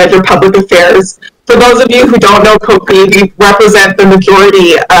as Manager of Public Affairs. For those of you who don't know Kofi, we represent the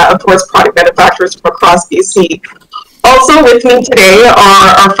majority of forest product manufacturers from across BC. Also with me today are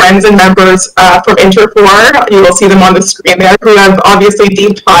our friends and members from Interfor. You will see them on the screen there, who have obviously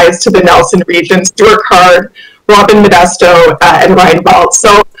deep ties to the Nelson region, Stuart Card, Robin Modesto, and Ryan Wells.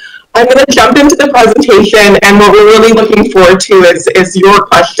 So I'm going to jump into the presentation, and what we're really looking forward to is your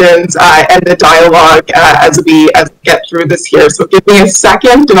questions and the dialogue as we get through this here. So give me a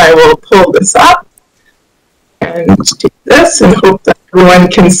second, and I will pull this up and do this, and hope that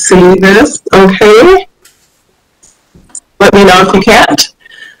everyone can see this. Okay. Let me know if you can't.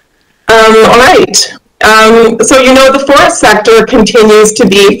 All right. So, you know, the forest sector continues to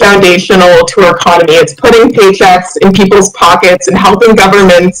be foundational to our economy. It's putting paychecks in people's pockets and helping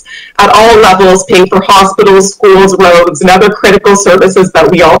governments at all levels pay for hospitals, schools, roads, and other critical services that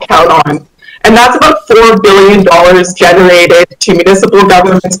we all count on. And that's about $4 billion generated to municipal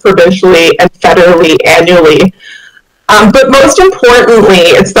governments provincially and federally annually. But most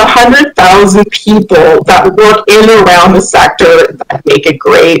importantly, it's the 100,000 people that work in and around the sector that make it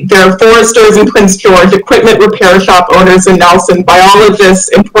great. There are foresters in Prince George, equipment repair shop owners in Nelson,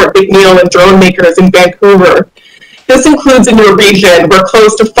 biologists in Port McNeill, and drone makers in Vancouver. This includes in your region where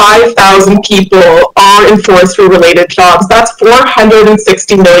close to 5,000 people are in forestry-related jobs. That's $460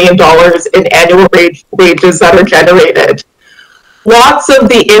 million in annual wages that are generated. Lots of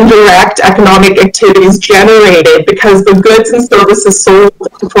the indirect economic activities generated because the goods and services sold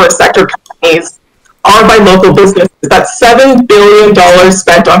to forest sector companies are by local businesses. That's $7 billion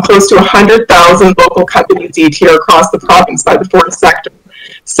spent on close to 100,000 local companies each year across the province by the forest sector.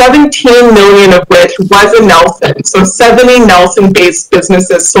 17 million of which was in Nelson. So 70 Nelson-based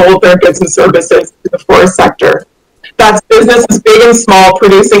businesses sold their goods and services to the forest sector. That's businesses big and small,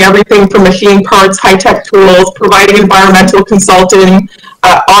 producing everything from machine parts, high-tech tools, providing environmental consulting,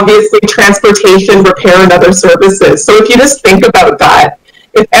 obviously transportation, repair, and other services. So if you just think about that,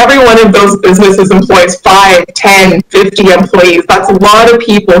 if every one of those businesses employs 5, 10, 50 employees, that's a lot of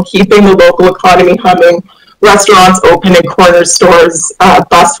people keeping the local economy humming, restaurants open, and corner stores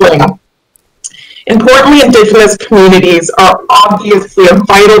bustling. Importantly, Indigenous communities are obviously a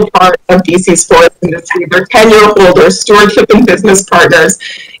vital part of BC's forest industry. They're tenure holders, stewardship and business partners,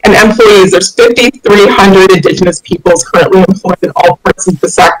 and employees. There's 5,300 Indigenous peoples currently employed in all parts of the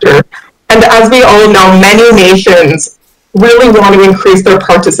sector. And as we all know, many nations really want to increase their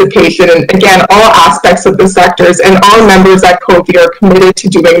participation in, again, all aspects of the sectors, and our members at COFI are committed to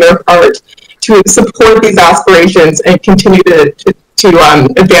doing their part to support these aspirations and continue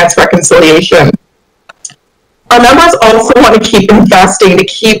to advance reconciliation. Our members also want to keep investing to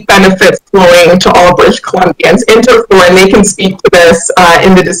keep benefits flowing to all British Columbians. Interfor, and they can speak to this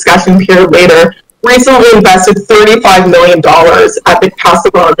in the discussion period later, recently invested $35 million at the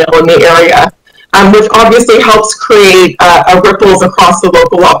Castlebar Mill in the area, which obviously helps create ripples across the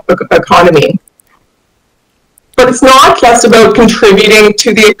local economy. But it's not just about contributing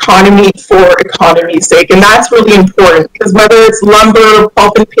to the economy for economy's sake, and that's really important, because whether it's lumber,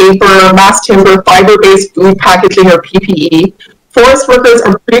 pulp and paper, mass timber, fiber-based food packaging, or PPE, forest workers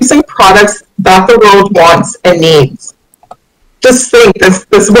are producing products that the world wants and needs. just think,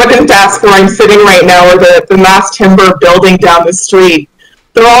 this wooden desk where I'm sitting right now, or the mass timber building down the street,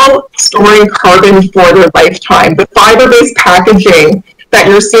 they're all storing carbon for their lifetime. The fiber-based packaging that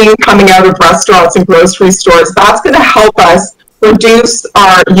you're seeing coming out of restaurants and grocery stores, that's going to help us reduce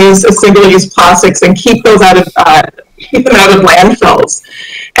our use of single-use plastics and keep them out of landfills.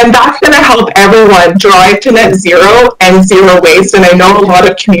 And that's going to help everyone drive to net zero and zero waste. And I know a lot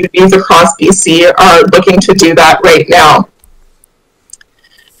of communities across BC are looking to do that right now.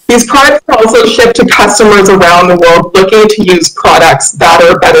 These products are also shipped to customers around the world looking to use products that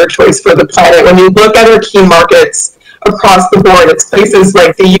are a better choice for the planet. When you look at our key markets across the board, it's places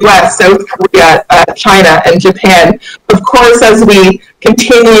like the US, South Korea, China, and Japan. Of course, as we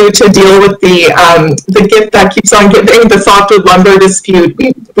continue to deal with the gift that keeps on giving, the softwood lumber dispute,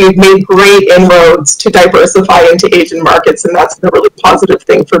 we've made great inroads to diversify into Asian markets, and that's a really positive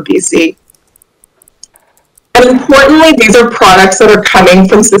thing for BC. And importantly, these are products that are coming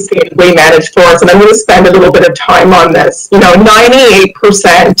from sustainably managed forests, and I'm going to spend a little bit of time on this.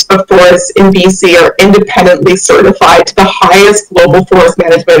 98% of forests in BC are independently certified to the highest global forest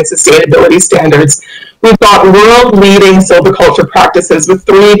management and sustainability standards. We've got world-leading silviculture practices with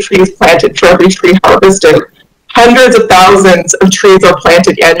 3 trees planted for every tree harvested. Hundreds of thousands of trees are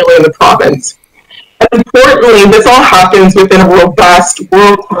planted annually in the province. And importantly, this all happens within a robust,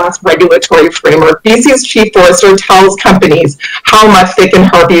 world-class regulatory framework. BC's chief forester tells companies how much they can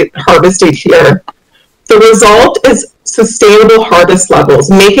harvest each year. The result is sustainable harvest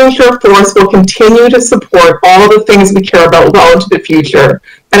levels, making sure forests will continue to support all the things we care about well into the future.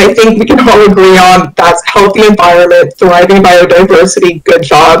 And I think we can all agree on that's healthy environment, thriving biodiversity, good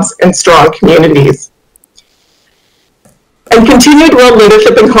jobs, and strong communities. And continued world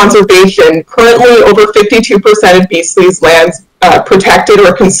leadership in conservation. Currently, over 52% of BC's lands protected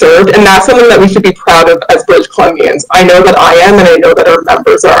or conserved, and that's something that we should be proud of as British Columbians. I know that I am, and I know that our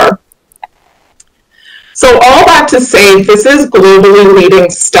members are. So all that to say, this is globally leading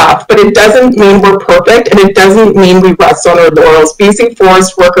stuff, but it doesn't mean we're perfect, and it doesn't mean we rest on our laurels. BC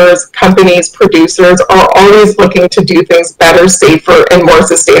forest workers, companies, producers are always looking to do things better, safer, and more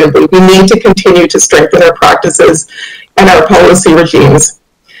sustainably. We need to continue to strengthen our practices and our policy regimes.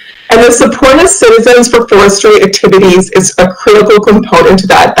 And the support of citizens for forestry activities is a critical component to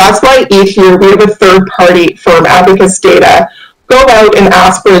that. That's why each year we have a third-party firm, Abacus Data, go out and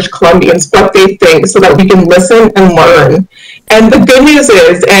ask British Columbians what they think so that we can listen and learn. And the good news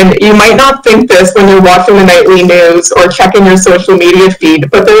is, and you might not think this when you're watching the nightly news or checking your social media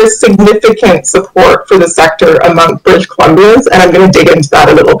feed, but there is significant support for the sector among British Columbians, and I'm going to dig into that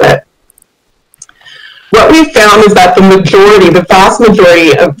a little bit. What we found is that the vast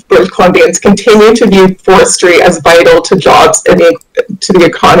majority of British Columbians continue to view forestry as vital to jobs and to the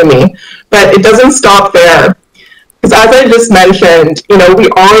economy. But it doesn't stop there. Because as I just mentioned, we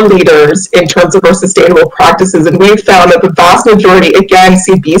are leaders in terms of our sustainable practices, and we've found that the vast majority, again,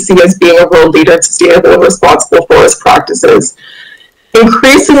 see BC as being a world leader in sustainable and responsible forest practices.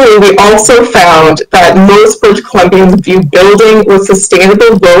 Increasingly, we also found that most British Columbians view building with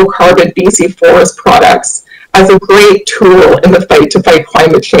sustainable low-carbon BC forest products as a great tool in the fight to fight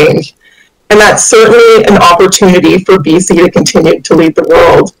climate change. And that's certainly an opportunity for BC to continue to lead the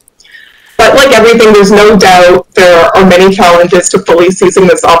world. But like everything, there's no doubt there are many challenges to fully seizing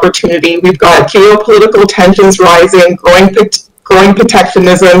this opportunity. We've got geopolitical tensions rising, growing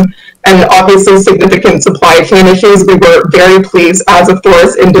protectionism, and obviously significant supply chain issues. We were very pleased as a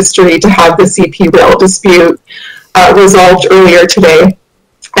forest industry to have the CP rail dispute resolved earlier today.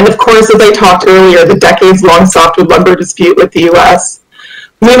 And of course, as I talked earlier, the decades-long softwood lumber dispute with the US.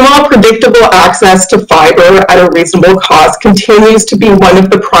 Meanwhile, predictable access to fiber at a reasonable cost continues to be one of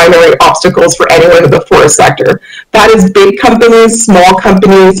the primary obstacles for anyone in the forest sector. That is big companies, small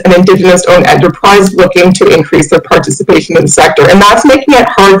companies, and Indigenous-owned enterprise looking to increase their participation in the sector. And that's making it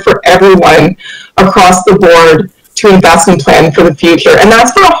hard for everyone across the board to invest and plan for the future. And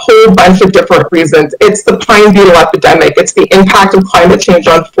that's for a whole bunch of different reasons. It's the pine beetle epidemic. It's the impact of climate change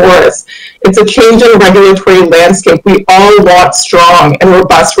on forests. It's a changing regulatory landscape. We all want strong and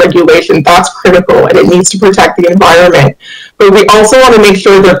robust regulation. That's critical, and it needs to protect the environment. But we also want to make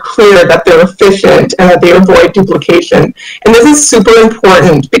sure they're clear, that they're efficient, and that they avoid duplication. And this is super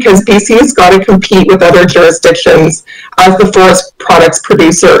important because BC has got to compete with other jurisdictions as the forest products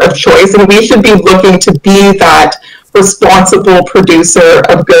producer of choice, and we should be looking to be that responsible producer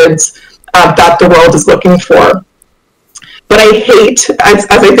of goods that the world is looking for. But I hate, as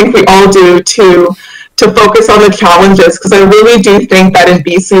I think we all do, to focus on the challenges, because I really do think that in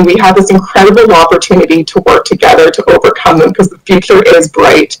BC we have this incredible opportunity to work together to overcome them, because the future is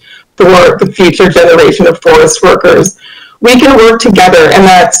bright for the future generation of forest workers. We can work together, and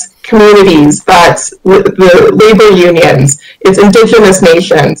that's communities, that's the labor unions, it's Indigenous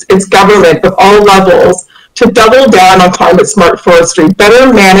nations, it's government at all levels, to double down on climate smart forestry,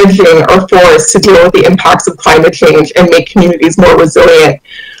 better managing our forests to deal with the impacts of climate change and make communities more resilient.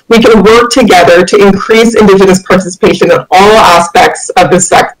 We can work together to increase Indigenous participation in all aspects of the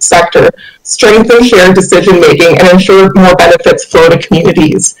sector, strengthen shared decision-making, and ensure more benefits flow to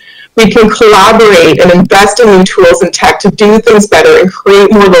communities. We can collaborate and invest in new tools and tech to do things better and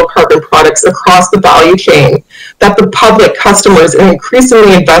create more low-carbon products across the value chain that the public, customers, and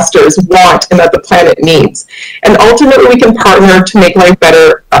increasingly investors want and that the planet needs. And ultimately, we can partner to make life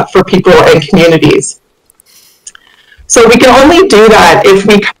better for people and communities. So we can only do that if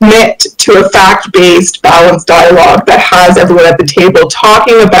we commit to a fact-based, balanced dialogue that has everyone at the table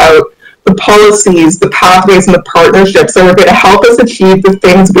talking about the policies, the pathways, and the partnerships that are going to help us achieve the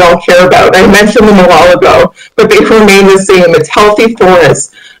things we all care about. I mentioned them a while ago, but they remain the same. It's healthy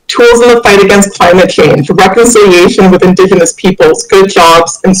forests, tools in the fight against climate change, reconciliation with Indigenous peoples, good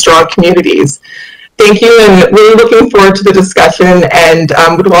jobs, and strong communities. Thank you, and really looking forward to the discussion, and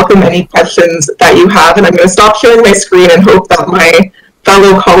would welcome any questions that you have. And I'm going to stop sharing my screen and hope that my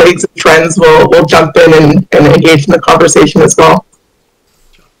fellow colleagues and friends will jump in and engage in the conversation as well.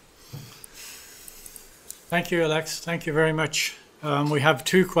 Thank you, Alex. Thank you very much. We have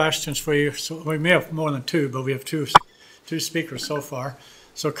 2 questions for you. So we may have more than 2, but we have two speakers so far.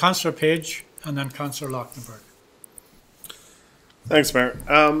 So Councillor Page and then Councillor Lochtenberg. Thanks, Mayor.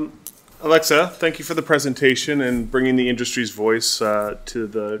 Alexa, thank you for the presentation and bringing the industry's voice to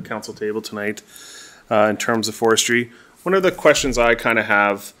the council table tonight in terms of forestry. One of the questions I kind of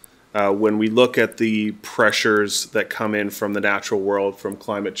have when we look at the pressures that come in from the natural world, from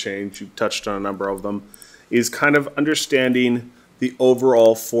climate change, you touched on a number of them, is kind of understanding the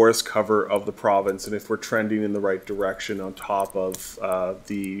overall forest cover of the province and if we're trending in the right direction on top of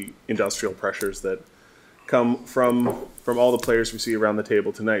the industrial pressures that come from all the players we see around the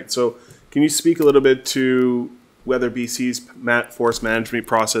table tonight. So can you speak a little bit to whether BC's forest management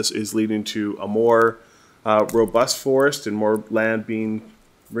process is leading to a more robust forest and more land being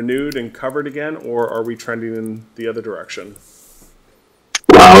renewed and covered again, or are we trending in the other direction?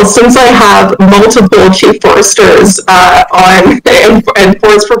 Well, since I have multiple chief foresters and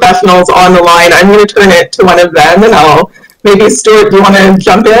forest professionals on the line, I'm going to turn it to one of them, and maybe Stuart, do you want to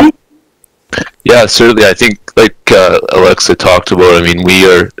jump in? Yeah, certainly. I think, like Alexa talked about, I mean, we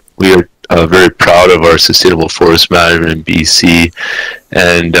are very proud of our sustainable forest management in BC,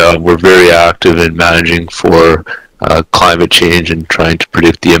 and we're very active in managing for climate change and trying to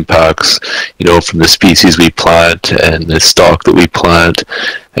predict the impacts, you know, from the species we plant and the stock that we plant.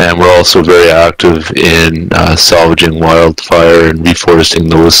 And we're also very active in salvaging wildfire and reforesting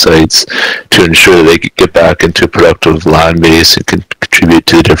those sites to ensure that they could get back into a productive land base and can contribute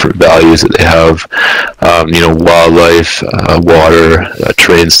to the different values that they have, you know, wildlife, water,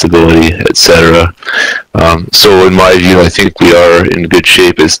 terrain stability, etc. So in my view, I think we are in good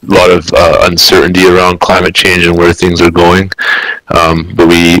shape. There's a lot of uncertainty around climate change and where things are going, but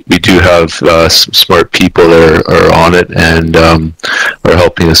we do have some smart people that are on it and are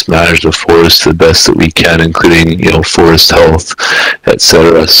helping us manage the forest the best that we can, including, you know, forest health,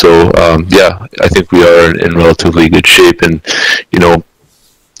 etc. So yeah, I think we are in relatively good shape, and you know,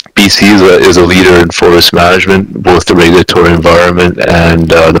 BC is a leader in forest management, both the regulatory environment and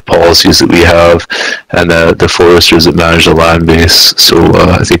the policies that we have, and the foresters that manage the land base. So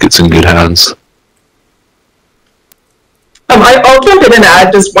I think it's in good hands. I'll jump in and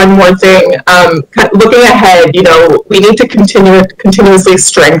add just one more thing. Looking ahead, you know, we need to continuously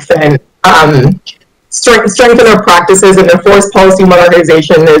strengthen our practices, and the forest policy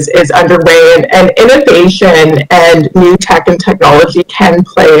modernization is underway, and innovation and new tech and technology can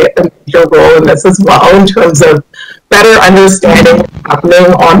play a major role in this as well, in terms of better understanding what's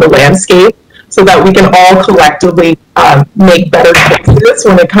happening on the landscape, so that we can all collectively make better choices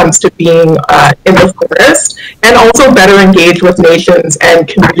when it comes to being in the forest, and also better engage with nations and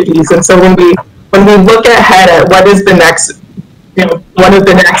communities. And so when we look ahead at what is the next, you know, one of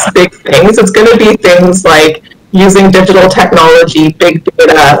the next big things, it's going to be things like using digital technology, big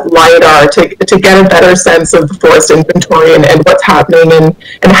data, LiDAR, to get a better sense of the forest inventory and what's happening and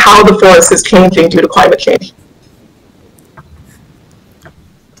how the forest is changing due to climate change.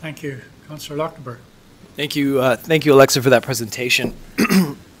 Thank you. Councillor Lochtenberg. Thank you, Alexa, for that presentation.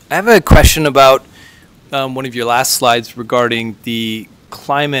 I have a question about one of your last slides regarding the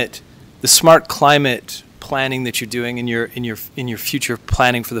smart climate planning that you're doing in your future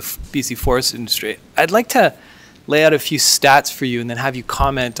planning for the BC forest industry. I'd like to lay out a few stats for you and then have you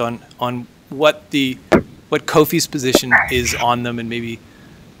comment on what the what Kofi's position is on them and maybe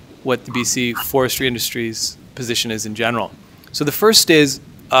what the BC forestry industry's position is in general. So the first is,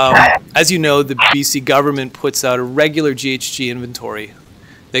 as you know, the BC government puts out a regular GHG inventory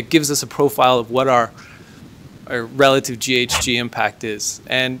that gives us a profile of what our relative GHG impact is.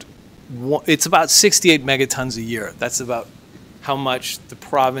 And it's about 68 megatons a year. That's about how much the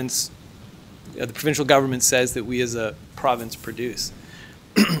province, the provincial government says that we as a province produce.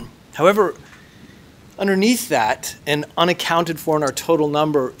 However, underneath that and unaccounted for in our total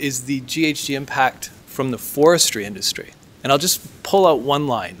number is the GHG impact from the forestry industry. And I'll just pull out one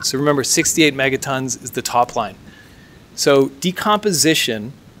line. So remember, 68 megatons is the top line. So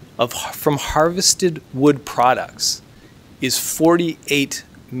decomposition from harvested wood products is 48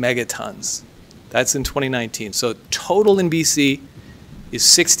 megatons. That's in 2019. So total in BC is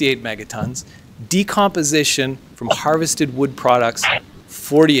 68 megatons. Decomposition from harvested wood products,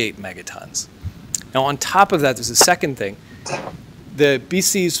 48 megatons. Now on top of that, there's a second thing. The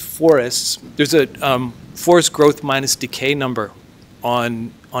BC's forests, there's a forest growth minus decay number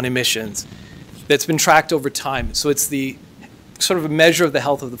on emissions that's been tracked over time. So it's the sort of a measure of the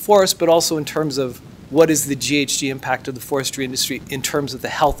health of the forest, but also in terms of what is the GHG impact of the forestry industry in terms of the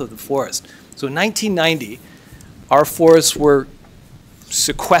health of the forest. So in 1990, our forests were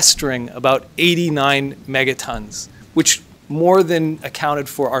sequestering about 89 megatons, which more than accounted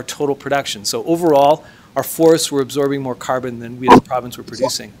for our total production. So overall, our forests were absorbing more carbon than we as a province were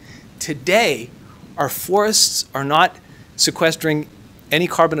producing. Today, our forests are not sequestering any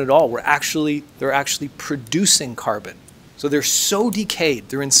carbon at all. They're actually producing carbon. So they're so decayed,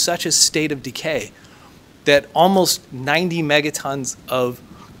 they're in such a state of decay that almost 90 megatons of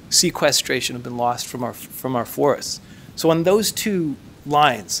sequestration have been lost from our forests. So on those two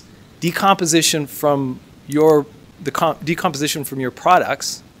lines, decomposition from your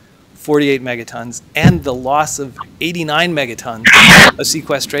products, 48 megatons, and the loss of 89 megatons of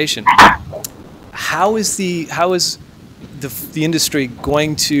sequestration. How is the industry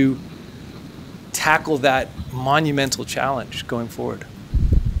going to tackle that monumental challenge going forward?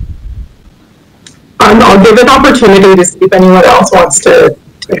 I'll give an opportunity to see if anyone else wants to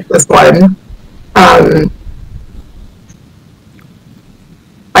take this one.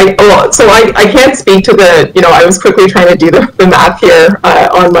 I can't speak to the, I was quickly trying to do the math here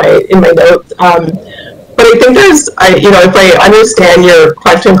in my notes. But I think there's, if I understand your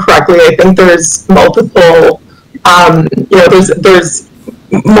question correctly, I think there's multiple, there's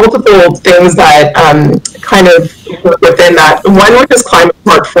multiple things that kind of work within that. One, which is climate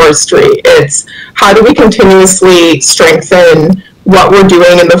smart forestry. It's how do we continuously strengthen what we're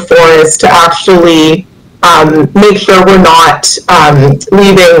doing in the forest to actually make sure we're not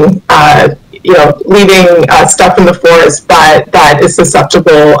leaving stuff in the forest that is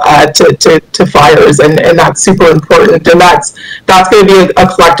susceptible to fires, and that's super important. And that's going to be a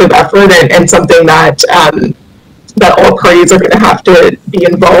collective effort and something that all parties are going to have to be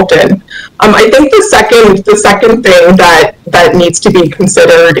involved in. I think the second thing that needs to be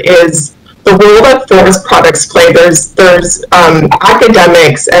considered is the role that forest products play. There's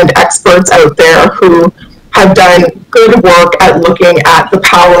academics and experts out there who have done good work at looking at the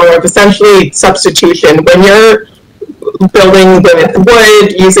power of essentially substitution. When you're building with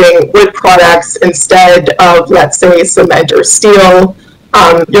wood, using wood products instead of, let's say, cement or steel,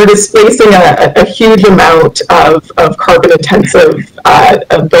 you're displacing a huge amount of carbon-intensive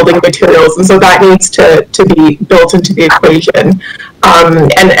building materials, and so that needs to be built into the equation.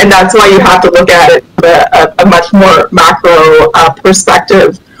 And that's why you have to look at it from a much more macro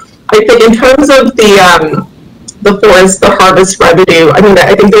perspective. I think in terms of the forest, the harvest revenue,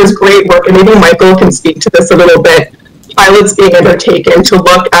 I think there's great work, and maybe Michael can speak to this a little bit. Pilots being undertaken to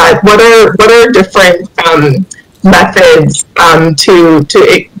look at what are different methods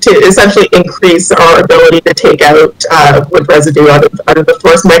to essentially increase our ability to take out wood residue out of the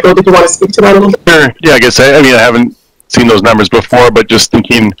forest. Michael, did you want to speak to that a little bit? Sure. Yeah, I guess I haven't seen those numbers before, but just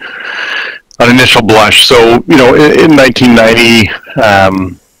thinking on initial blush. So, in 1990,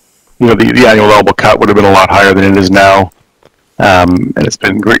 the annual allowable cut would have been a lot higher than it is now. And it's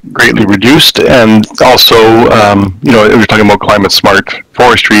been greatly reduced. And also, if we're talking about climate smart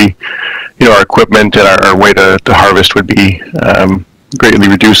forestry, our equipment and our way to harvest would be greatly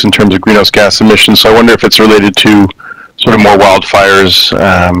reduced in terms of greenhouse gas emissions. So I wonder if it's related to sort of more wildfires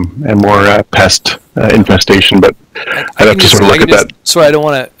and more pest infestation. But I'd have to sort of look at that. Sorry, I don't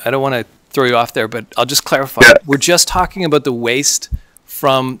want to throw you off there, but I'll just clarify. Yeah. We're just talking about the waste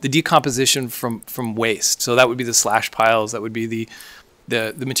from the decomposition from waste. So that would be the slash piles, that would be the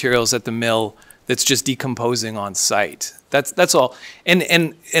materials at the mill that's just decomposing on site. That's all.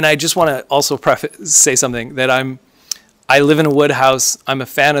 And I just want to also say something that I live in a wood house. I'm a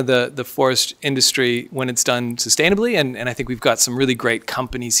fan of the forest industry when it's done sustainably, and I think we've got some really great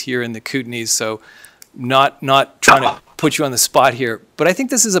companies here in the Kootenays. So not trying to put you on the spot here, but I think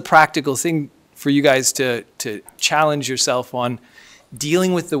this is a practical thing for you guys to challenge yourself on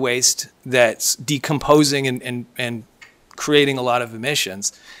dealing with the waste that's decomposing and creating a lot of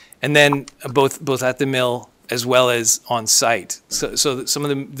emissions, and then both at the mill as well as on site. So some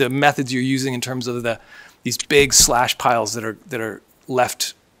of the methods you're using in terms of these big slash piles that are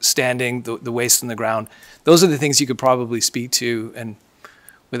left standing, the waste in the ground, those are the things you could probably speak to, and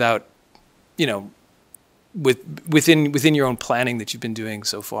without, within your own planning that you've been doing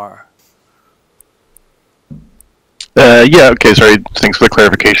so far. Yeah, okay, sorry, thanks for the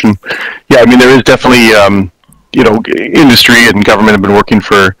clarification. Yeah, I mean, there is definitely, industry and government have been working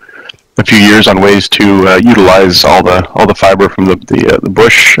for a few years on ways to utilize all the fiber from the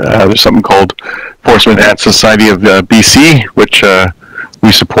bush. There's something called Forest Management Society of BC, which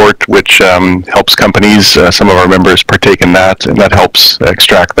we support, which helps companies. Some of our members partake in that, and that helps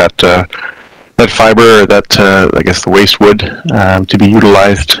extract that fiber, I guess the waste wood, to be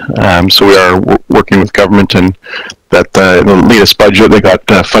utilized. So we are working with government, and that in the latest budget they got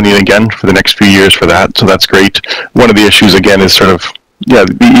funding again for the next few years for that. So that's great. One of the issues again is sort of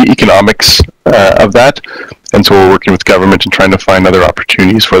the economics of that, and so we're working with government and trying to find other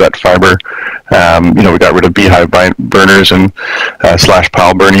opportunities for that fiber. We got rid of beehive burners and slash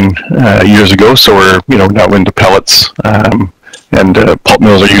pile burning years ago, so we're now into pellets. And pulp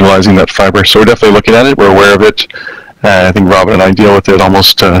mills are utilizing that fiber. So we're definitely looking at it. We're aware of it. I think Robin and I deal with it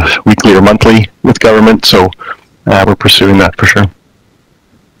almost weekly or monthly with government. So we're pursuing that for sure.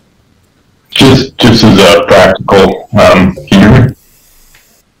 Just as a practical here,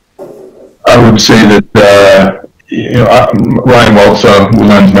 I would say that Ryan Welch,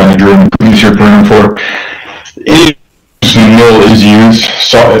 Woodlands Manager and producer for Infor, the mill is used.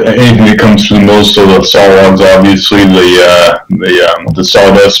 Anything that comes through the mill, so the saw logs, obviously the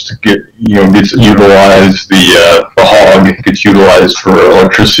sawdust gets utilized. The hog gets utilized for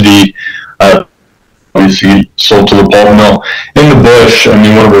electricity. Obviously sold to the pulp mill. In the bush, I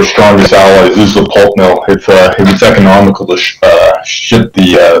mean, one of our strongest allies is the pulp mill. If it's economical to ship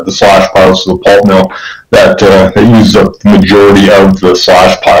the slash piles to the pulp mill, that uses up the majority of the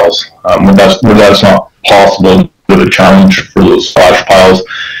slash piles. When that's not possible, the challenge for those slash piles.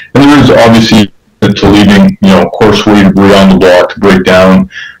 And there is obviously to leaving, coarse weed debris on the block to break down,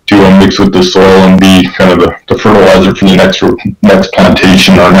 to mix with the soil and be kind of the fertilizer for the next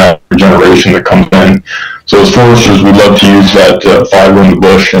plantation or next generation that comes in. So as foresters, we love to use that fiber in the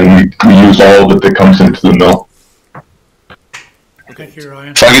bush, and we use all of it that comes into the mill. Thank you,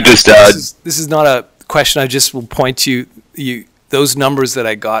 Ryan. If I could just add, this is not a question. I just will point to you. Those numbers that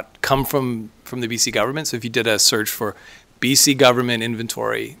I got come from the BC government. So if you did a search for BC government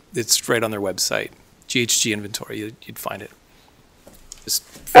inventory, it's right on their website, GHG inventory, you'd find it. Thanks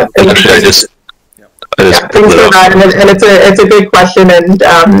for that, and it's a good question, and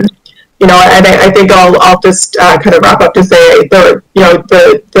I think I'll just kind of wrap up to say the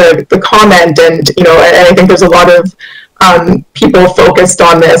comment, and I think there's a lot of people focused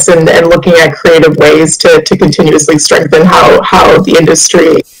on this and looking at creative ways to continuously strengthen how the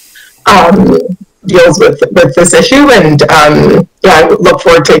industry deals with this issue, and I look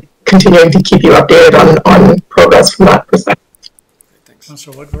forward to continuing to keep you updated on progress from that perspective.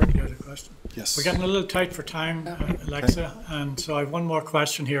 Councillor Woodward, you had a question? Yes. We're getting a little tight for time, Alexa, and so I have one more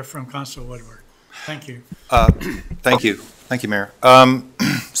question here from Councillor Woodward. Thank you. Thank you, Mayor.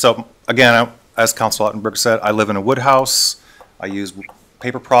 So again, as Councillor Ottenberg said, I live in a wood house. I use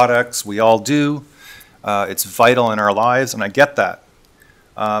paper products. We all do. It's vital in our lives, and I get that.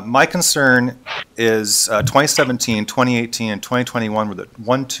 My concern is 2017, 2018, and 2021 were the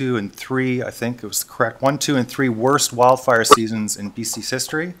 1, 2, and 3, I think it was correct, 1, 2, and 3 worst wildfire seasons in BC's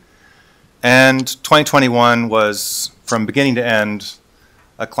history. And 2021 was, from beginning to end,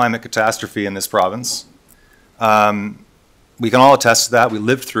 a climate catastrophe in this province. We can all attest to that. We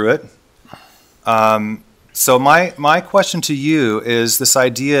lived through it. So my question to you is this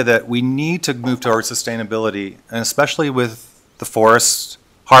idea that we need to move towards sustainability, and especially with the forests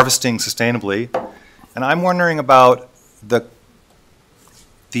harvesting sustainably. And I'm wondering about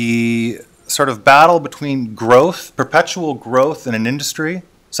the sort of battle between growth, perpetual growth in an industry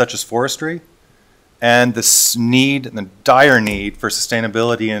such as forestry, and this need, and the dire need for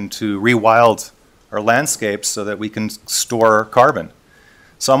sustainability and to rewild our landscapes so that we can store carbon.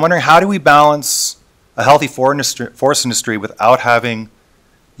 So I'm wondering, how do we balance a healthy forest industry without having,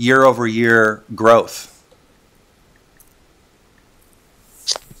 year-over-year growth?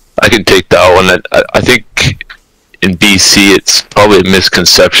 I can take that one. I think in BC, it's probably a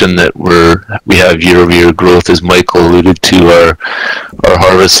misconception that we have year-over-year growth, as Michael alluded to. Our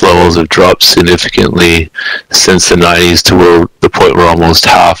harvest levels have dropped significantly since the 90s to the point where almost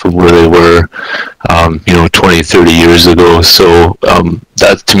half of where they were, 20, 30 years ago. So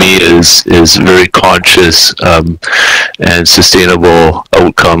that to me is a very conscious and sustainable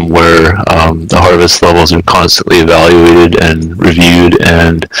outcome where the harvest levels are constantly evaluated and reviewed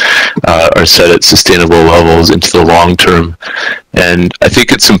and are set at sustainable levels into the long term. And I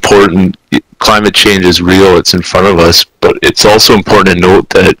think it's important. Climate change is real, it's in front of us, but it's also important to note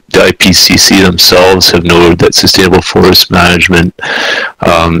that the IPCC themselves have noted that sustainable forest management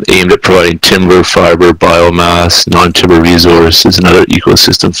aimed at providing timber, fiber, biomass, non-timber resources, and other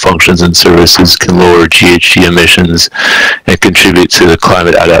ecosystem functions and services can lower GHG emissions and contribute to the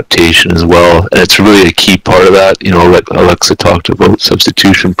climate adaptation as well. And it's really a key part of that. Like Alexa talked about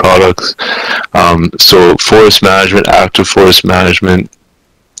substitution products. So forest management, active forest management,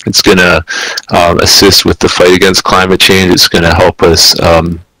 it's going to assist with the fight against climate change. It's going to help us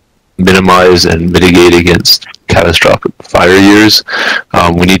minimize and mitigate against catastrophic fire years.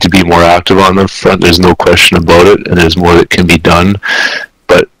 We need to be more active on the front. There's no question about it, and there's more that can be done.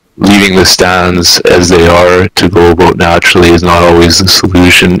 But leaving the stands as they are to go about naturally is not always the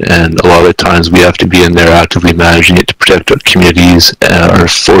solution, and a lot of times we have to be in there actively managing it to protect our communities, our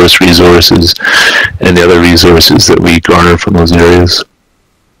forest resources, and the other resources that we garner from those areas.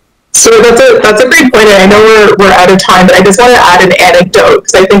 So that's a great point, and I know we're out of time, but I just want to add an anecdote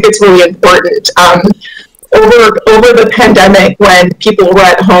because I think it's really important. Over the pandemic, when people were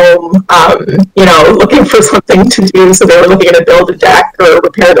at home, looking for something to do, so they were looking to build a deck or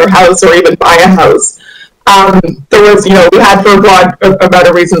repair their house or even buy a house. There was, we had for a broad amount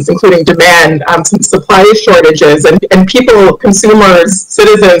of reasons, including demand, some supply shortages, and people, consumers,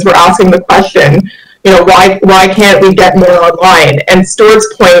 citizens were asking the question, why can't we get more online? And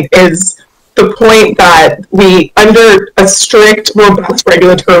Stuart's point is the point that we, under a strict, robust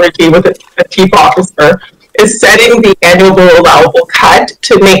regulatory regime with a chief officer, is setting the annual allowable cut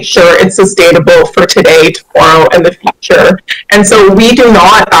to make sure it's sustainable for today, tomorrow, and the future. And so we do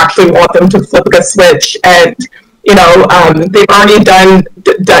not actually want them to flip the switch and they've already done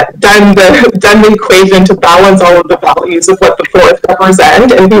the equation to balance all of the values of what the forest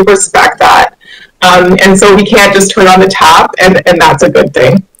represent, and we respect that. And so we can't just turn on the tap, and that's a good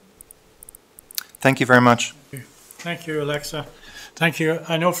thing. Thank you very much. Thank you, Alexa. Thank you.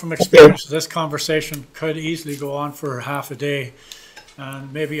 I know from experience this conversation could easily go on for half a day,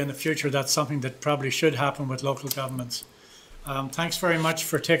 and maybe in the future that's something that probably should happen with local governments. Thanks very much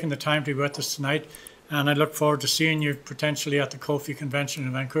for taking the time to be with us tonight, and I look forward to seeing you potentially at the Kofi Convention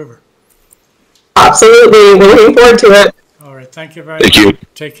in Vancouver. Absolutely. We're looking forward to it. All right. Thank you very much. You.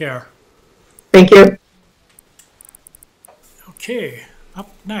 Take care. Thank you. Okay.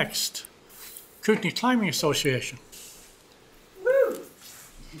 Up next, Kootenay Climbing Association.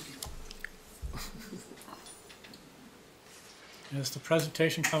 Is the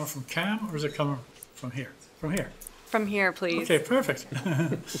presentation coming from Cam, or is it coming from here? From here. From here, please. Okay, perfect.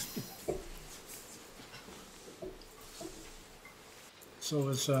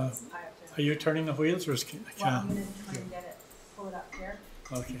 So are you turning the wheels, or is Cam? Well, I'm going to try and pull it up here.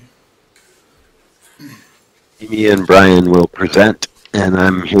 Okay. Amy and Brian will present, and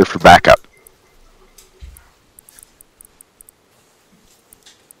I'm here for backup.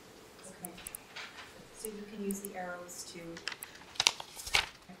 Okay. So you can use the arrows to,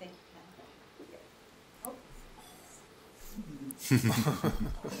 I think you can.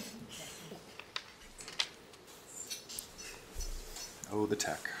 Oh, the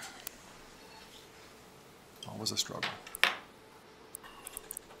tech. Always a struggle.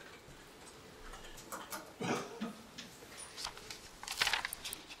 I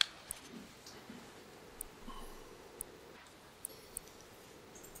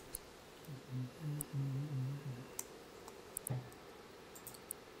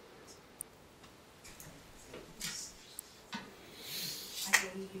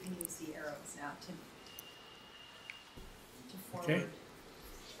believe you can use the arrows now to forward. Okay.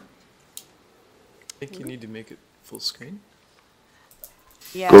 I think you need to make it full screen.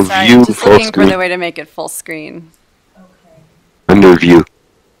 Yeah, Go sorry, view I'm just full looking for screen. the way to make it full screen. Okay. Under view.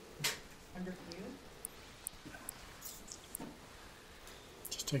 Under view?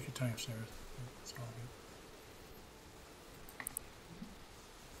 Just take your time, Sarah. It's all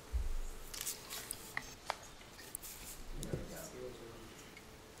good.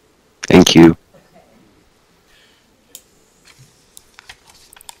 Thank you.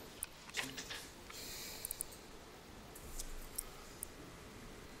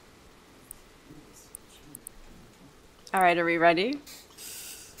 All right, are we ready?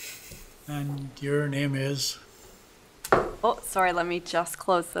 And your name is? Oh, sorry, let me just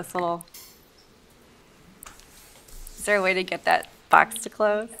close this little. Is there a way to get that box to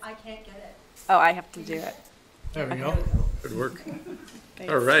close? I can't get it. Oh, I have to do it. There we go. Good work.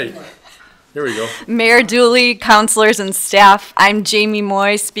 All right. Here we go. Mayor Dooley, councilors, and staff, I'm Jamie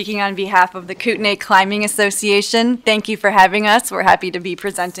Moy, speaking on behalf of the Kootenay Climbing Association. Thank you for having us. We're happy to be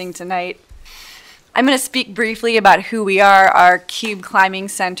presenting tonight. I'm going to speak briefly about who we are, our Cube Climbing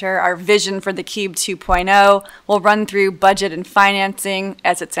Center, our vision for the Cube 2.0. We'll run through budget and financing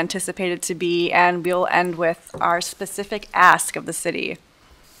as it's anticipated to be, and we'll end with our specific ask of the city.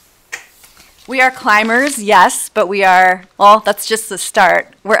 We are climbers, yes, but we are, well, that's just the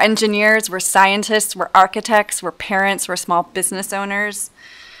start. We're engineers, we're scientists, we're architects, we're parents, we're small business owners.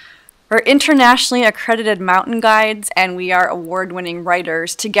 We're internationally accredited mountain guides, and we are award-winning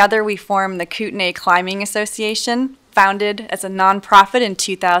writers. Together, we form the Kootenay Climbing Association. Founded as a nonprofit in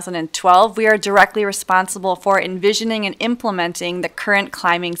 2012, we are directly responsible for envisioning and implementing the current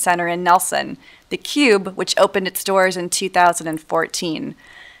climbing center in Nelson, the Cube, which opened its doors in 2014.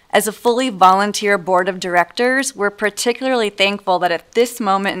 As a fully volunteer board of directors, we're particularly thankful that at this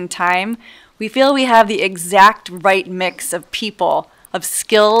moment in time, we feel we have the exact right mix of people, of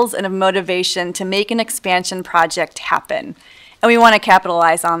skills, and of motivation to make an expansion project happen. And we want to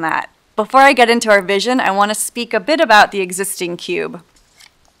capitalize on that. Before I get into our vision, I want to speak a bit about the existing Cube.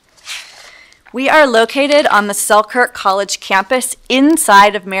 We are located on the Selkirk College campus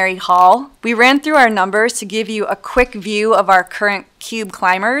inside of Mary Hall. We ran through our numbers to give you a quick view of our current Cube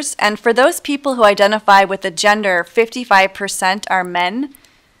climbers. And for those people who identify with the gender, 55% are men,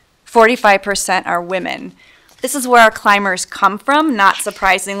 45% are women. This is where our climbers come from. Not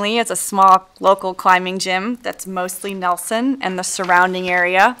surprisingly, it's a small local climbing gym that's mostly Nelson and the surrounding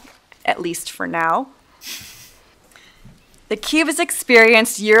area, at least for now. The Cube has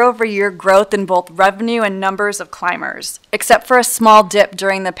experienced year-over-year growth in both revenue and numbers of climbers, except for a small dip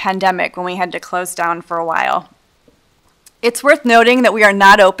during the pandemic when we had to close down for a while. It's worth noting that we are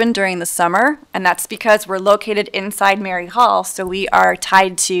not open during the summer, and that's because we're located inside Mary Hall, so we are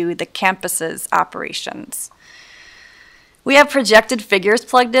tied to the campus's operations. We have projected figures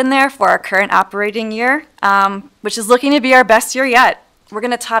plugged in there for our current operating year, which is looking to be our best year yet. We're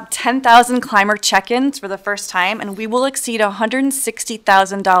going to top 10,000 climber check-ins for the first time, and we will exceed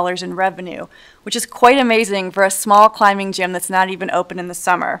 $160,000 in revenue, which is quite amazing for a small climbing gym that's not even open in the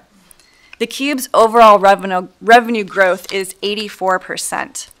summer. The Cube's overall revenue growth is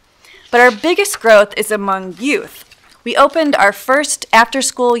 84%. But our biggest growth is among youth. We opened our first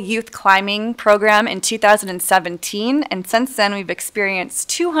after-school youth climbing program in 2017, and since then we've experienced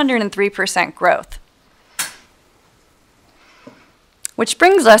 203% growth. Which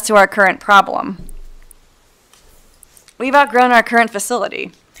brings us to our current problem. We've outgrown our current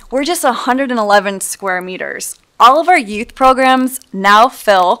facility. We're just 111 square meters. All of our youth programs now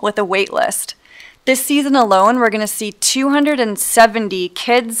fill with a wait list. This season alone, we're going to see 270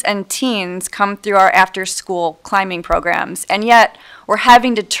 kids and teens come through our after-school climbing programs, and yet we're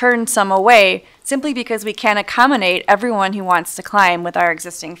having to turn some away simply because we can't accommodate everyone who wants to climb with our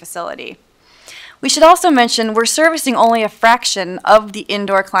existing facility. We should also mention we're servicing only a fraction of the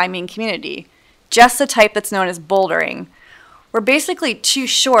indoor climbing community, just the type that's known as bouldering. We're basically too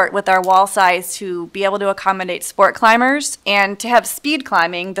short with our wall size to be able to accommodate sport climbers, and to have speed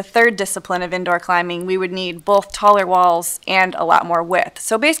climbing, the third discipline of indoor climbing, we would need both taller walls and a lot more width.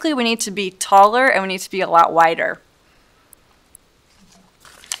 So basically we need to be taller and we need to be a lot wider.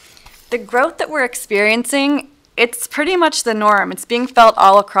 The growth that we're experiencing, it's pretty much the norm. It's being felt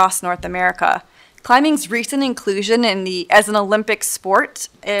all across North America. Climbing's recent inclusion as an Olympic sport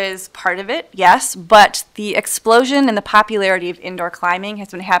is part of it, yes, but the explosion in the popularity of indoor climbing has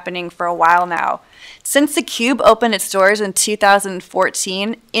been happening for a while now. Since the Cube opened its doors in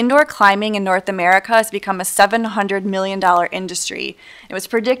 2014, indoor climbing in North America has become a $700 million industry. It was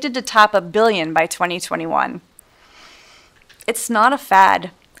predicted to top $1 billion by 2021. It's not a fad.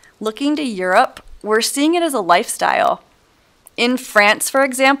 Looking to Europe, we're seeing it as a lifestyle. In France, for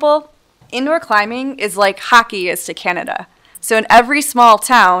example, indoor climbing is like hockey is to Canada. So in every small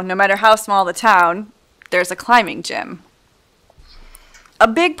town, no matter how small the town, there's a climbing gym. A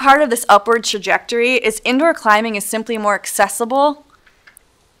big part of this upward trajectory is indoor climbing is simply more accessible,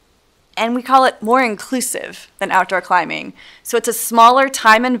 and we call it more inclusive than outdoor climbing. So it's a smaller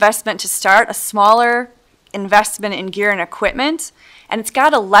time investment to start, a smaller investment in gear and equipment, and it's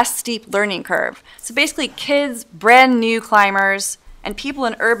got a less steep learning curve. So basically kids, brand new climbers, and people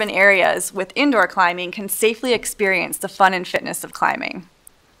in urban areas with indoor climbing can safely experience the fun and fitness of climbing.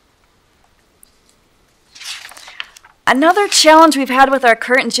 Another challenge we've had with our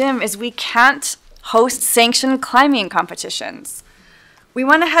current gym is we can't host sanctioned climbing competitions. We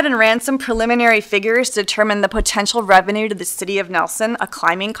went ahead and ran some preliminary figures to determine the potential revenue to the city of Nelson a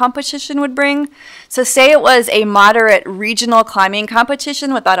climbing competition would bring. So say it was a moderate regional climbing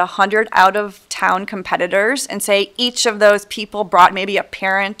competition with about 100 out-of-town competitors, and say each of those people brought maybe a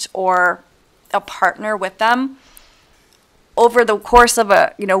parent or a partner with them. Over the course of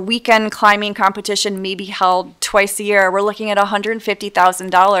a weekend climbing competition, maybe held twice a year, we're looking at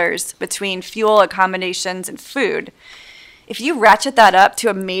 $150,000 between fuel, accommodations, and food. If you ratchet that up to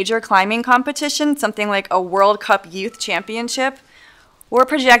a major climbing competition, something like a World Cup Youth Championship, we're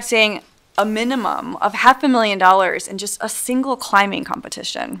projecting a minimum of $500,000 in just a single climbing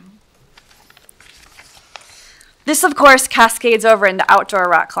competition. This, of course, cascades over into outdoor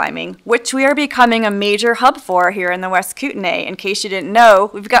rock climbing, which we are becoming a major hub for here in the West Kootenay. In case you didn't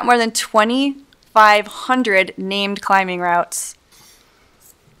know, we've got more than 2,500 named climbing routes.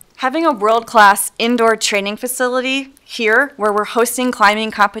 Having a world-class indoor training facility here, where we're hosting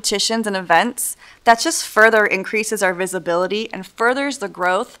climbing competitions and events, that just further increases our visibility and furthers the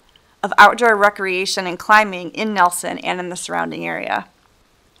growth of outdoor recreation and climbing in Nelson and in the surrounding area.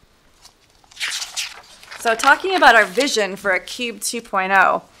 So talking about our vision for a Cube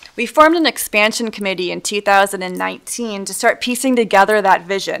 2.0, we formed an expansion committee in 2019 to start piecing together that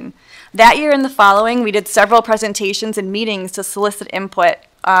vision. That year and the following, we did several presentations and meetings to solicit input.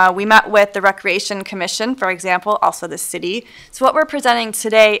 We met with the Recreation Commission, for example, also the city. So what we're presenting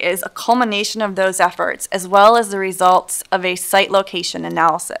today is a culmination of those efforts, as well as the results of a site location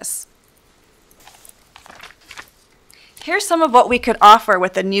analysis. Here's some of what we could offer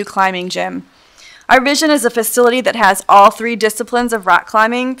with a new climbing gym. Our vision is a facility that has all three disciplines of rock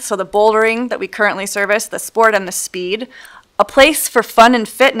climbing, so the bouldering that we currently service, the sport, and the speed, a place for fun and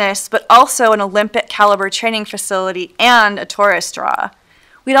fitness, but also an Olympic caliber training facility and a tourist draw.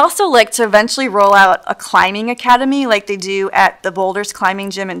 We'd also like to eventually roll out a climbing academy like they do at the Boulders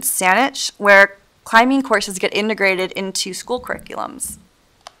Climbing Gym in Saanich, where climbing courses get integrated into school curriculums.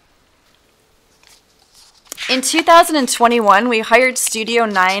 In 2021, we hired Studio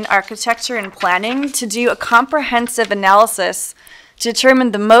 9 Architecture and Planning to do a comprehensive analysis to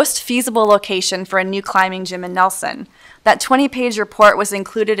determine the most feasible location for a new climbing gym in Nelson. That 20-page report was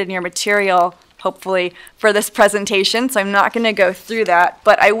included in your material, hopefully, for this presentation, so I'm not going to go through that,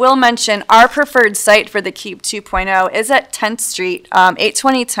 but I will mention our preferred site for the Cube 2.0 is at 10th Street,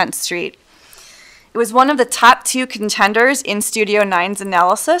 820 10th Street. It was one of the top 2 contenders in Studio 9's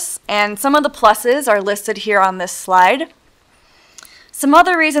analysis, and some of the pluses are listed here on this slide. Some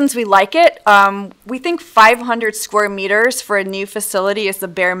other reasons we like it, we think 500 square meters for a new facility is the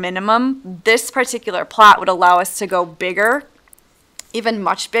bare minimum. This particular plot would allow us to go bigger, even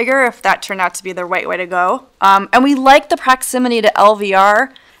much bigger if that turned out to be the right way to go. And we like the proximity to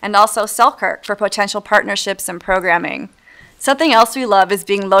LVR and also Selkirk for potential partnerships and programming. Something else we love is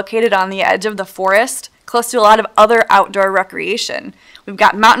being located on the edge of the forest, close to a lot of other outdoor recreation. We've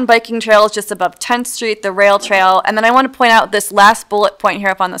got mountain biking trails just above 10th Street, the rail trail, and then I want to point out this last bullet point here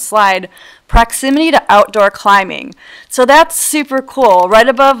up on the slide, proximity to outdoor climbing. So that's super cool. Right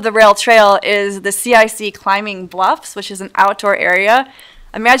above the rail trail is the CIC Climbing Bluffs, which is an outdoor area.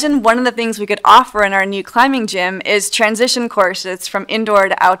 Imagine one of the things we could offer in our new climbing gym is transition courses from indoor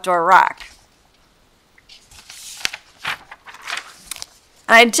to outdoor rock.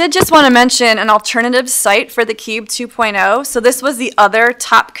 And I did just want to mention an alternative site for the Cube 2.0. So this was the other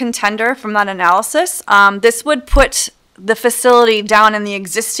top contender from that analysis. This would put the facility down in the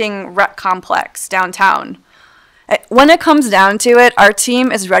existing rec complex downtown. When it comes down to it, our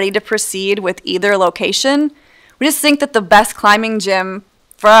team is ready to proceed with either location. We just think that the best climbing gym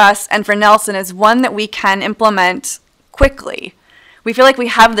for us and for Nelson is one that we can implement quickly. We feel like we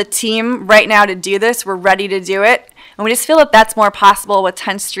have the team right now to do this. We're ready to do it. And we just feel that that's more possible with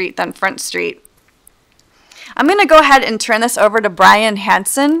 10th Street than Front Street. I'm going to go ahead and turn this over to Brian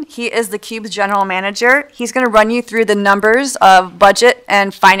Hansen. He is the Cube's general manager. He's going to run you through the numbers of budget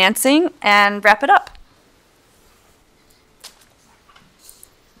and financing and wrap it up.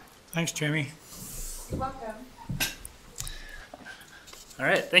 Thanks, Jamie. You're welcome. All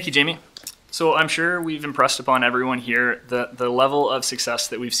right, thank you, Jamie. So I'm sure we've impressed upon everyone here the level of success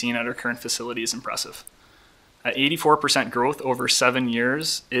that we've seen at our current facility is impressive. At 84% growth over 7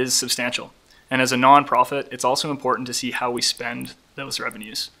 years is substantial. And as a nonprofit, it's also important to see how we spend those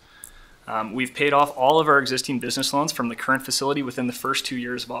revenues. We've paid off all of our existing business loans from the current facility within the first 2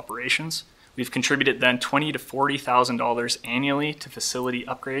 years of operations. We've contributed then $20,000 to $40,000 annually to facility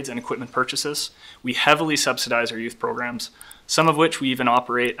upgrades and equipment purchases. We heavily subsidize our youth programs, some of which we even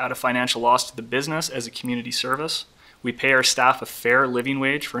operate at a financial loss to the business as a community service. We pay our staff a fair living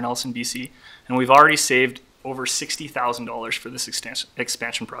wage for Nelson, BC, and we've already saved over $60,000 for this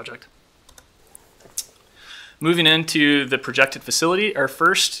expansion project. Moving into the projected facility, our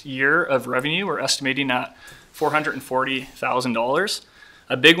first year of revenue, we're estimating at $440,000.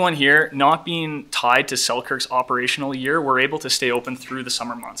 A big one here, not being tied to Selkirk's operational year, we're able to stay open through the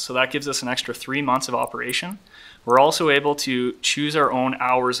summer months. So that gives us an extra 3 months of operation. We're also able to choose our own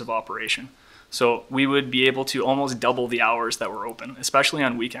hours of operation. So we would be able to almost double the hours that we're open, especially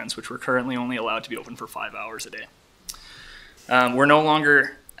on weekends, which we're currently only allowed to be open for 5 hours a day. We're no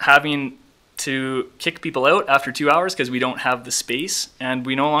longer having to kick people out after 2 hours because we don't have the space, and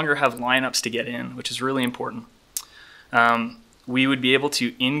we no longer have lineups to get in, which is really important. We would be able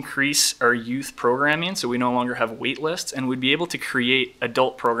to increase our youth programming, so we no longer have wait lists, and we'd be able to create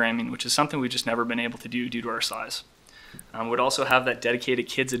adult programming, which is something we've just never been able to do due to our size. We'd also have that dedicated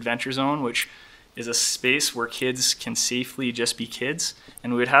kids adventure zone, which is a space where kids can safely just be kids,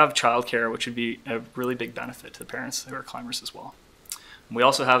 and we would have childcare, which would be a really big benefit to the parents who are climbers as well. We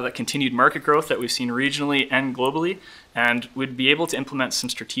also have that continued market growth that we've seen regionally and globally, and we'd be able to implement some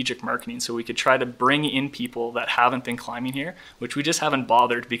strategic marketing so we could try to bring in people that haven't been climbing here, which we just haven't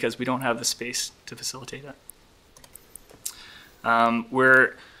bothered because we don't have the space to facilitate it.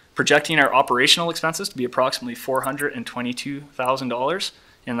 We're projecting our operational expenses to be approximately $422,000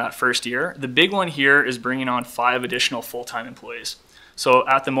 in that first year. The big one here is bringing on 5 additional full-time employees. So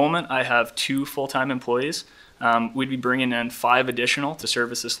at the moment, I have 2 full-time employees. We'd be bringing in 5 additional to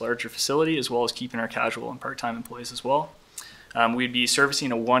service this larger facility, as well as keeping our casual and part-time employees as well. We'd be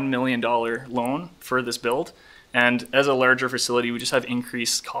servicing a $1 million loan for this build. And as a larger facility, we just have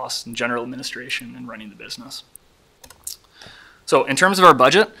increased costs in general administration and running the business. So in terms of our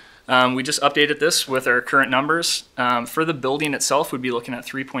budget, we just updated this with our current numbers. For the building itself, we'd be looking at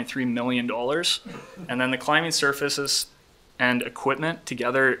 $3.3 million. And then the climbing surfaces and equipment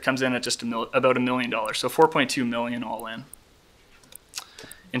together, it comes in at just about $1 million, so $4.2 million all in.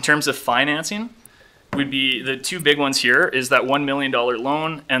 In terms of financing, would be the 2 big ones here is that $1 million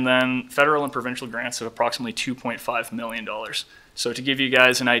loan, and then federal and provincial grants of approximately $2.5 million. So to give you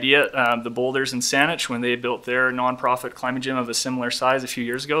guys an idea, the Boulders in Saanich, when they built their nonprofit climbing gym of a similar size a few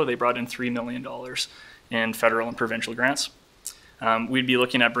years ago, they brought in $3 million in federal and provincial grants. We'd be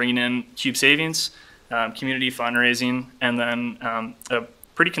looking at bringing in Cube Savings, community fundraising, and then a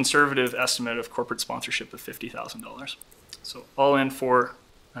pretty conservative estimate of corporate sponsorship of $50,000. So all in for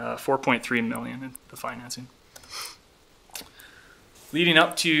 $4.3 million in the financing. Leading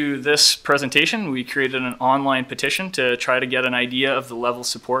up to this presentation, we created an online petition to try to get an idea of the level of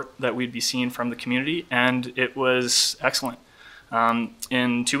support that we'd be seeing from the community, and it was excellent.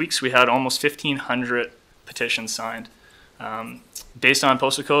 In 2 weeks, we had almost 1,500 petitions signed. Based on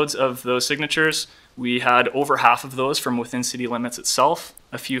postal codes of those signatures, we had over half of those from within city limits itself,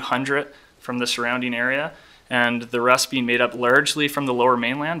 a few hundred from the surrounding area, and the rest being made up largely from the lower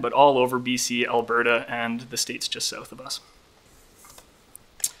mainland, but all over BC, Alberta, and the states just south of us.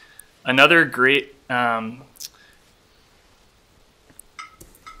 Another great, a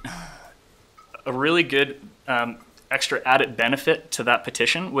really good extra added benefit to that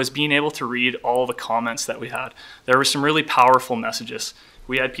petition was being able to read all the comments that we had. There were some really powerful messages.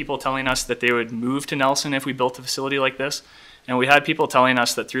 We had people telling us that they would move to Nelson if we built a facility like this. And we had people telling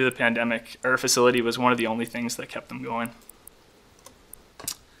us that through the pandemic, our facility was one of the only things that kept them going.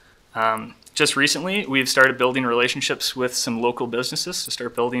 Just recently, we've started building relationships with some local businesses to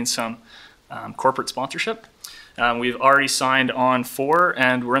start building some corporate sponsorship. We've already signed on 4,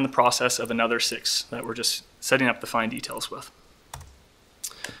 and we're in the process of another 6 that we're just setting up the fine details with.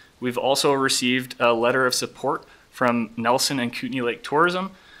 We've also received a letter of support from Nelson and Kootenay Lake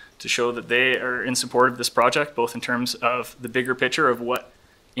Tourism to show that they are in support of this project, both in terms of the bigger picture of what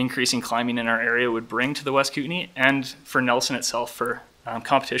increasing climbing in our area would bring to the West Kootenay, and for Nelson itself for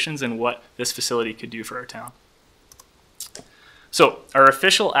competitions and what this facility could do for our town. So our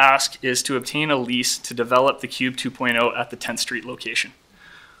official ask is to obtain a lease to develop the Cube 2.0 at the 10th Street location.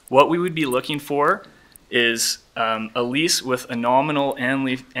 What we would be looking for is a lease with a nominal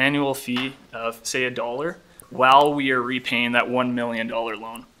annual fee of, say, $1 while we are repaying that $1 million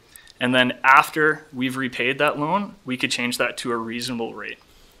loan. And then after we've repaid that loan, we could change that to a reasonable rate.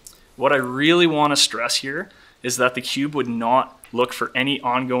 What I really want to stress here is that the Cube would not look for any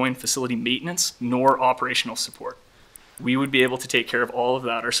ongoing facility maintenance nor operational support. We would be able to take care of all of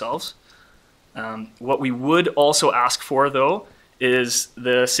that ourselves. What we would also ask for, though, is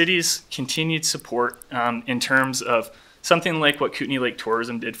the city's continued support in terms of something like what Kootenay Lake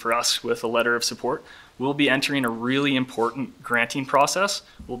Tourism did for us with a letter of support. We'll be entering a really important granting process.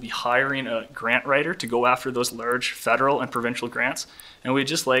 We'll be hiring a grant writer to go after those large federal and provincial grants. And we'd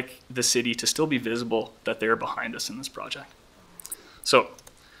just like the city to still be visible that they're behind us in this project. So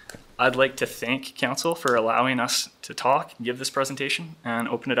I'd like to thank council for allowing us to talk, give this presentation, and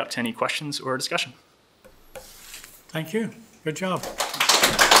open it up to any questions or discussion. Thank you. Good job.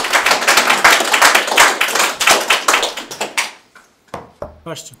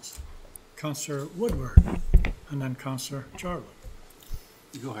 Questions? Councillor Woodward, and then Councillor Jarwood.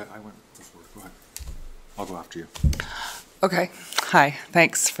 Go ahead. I went before. Go ahead. I'll go after you. Okay. Hi.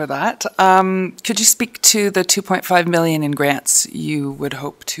 Thanks for that. Could you speak to the 2.5 million in grants you would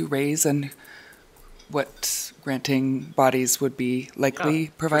hope to raise, and what granting bodies would be likely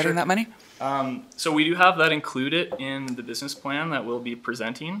providing that money? So we do have that included in the business plan that we'll be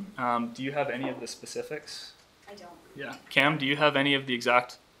presenting. Do you have any of the specifics? I don't. Yeah. Cam, do you have any of the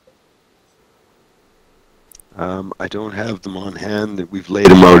exact? I don't have them on hand. We've laid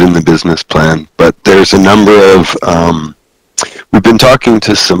them out in the business plan, but there's a number of, we've been talking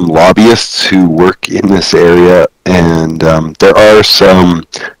to some lobbyists who work in this area, and there are some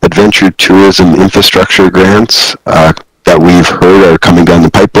adventure tourism infrastructure grants that we've heard are coming down the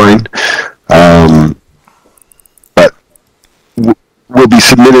pipeline. But we'll be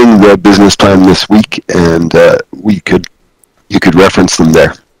submitting the business plan this week, and you could reference them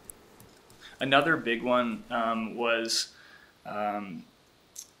there. Another big one was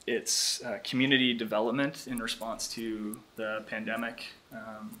its community development in response to the pandemic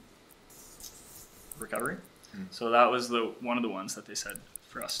recovery. So that was one of the ones that they said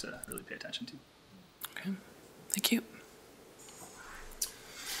for us to really pay attention to. Okay, thank you.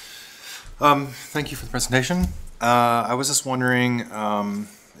 Thank you for the presentation. I was just wondering,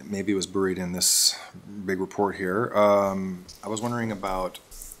 maybe it was buried in this big report here. I was wondering about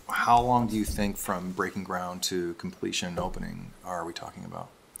how long do you think from breaking ground to completion and opening are we talking about?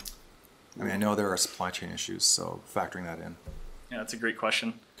 I mean, I know there are supply chain issues, so factoring that in. Yeah, that's a great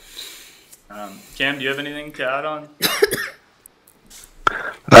question. Cam, do you have anything to add on?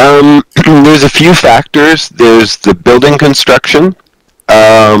 There's a few factors. There's the building construction.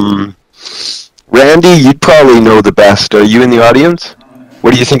 Randy, you'd probably know the best. Are you in the audience?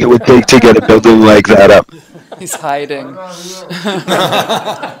 What do you think it would take to get a building like that up? He's hiding.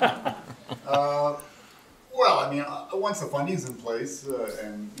 Well, I mean, once the funding's in place,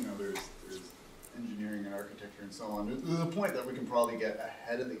 and you know, there's engineering and architecture and so on, there's a point that we can probably get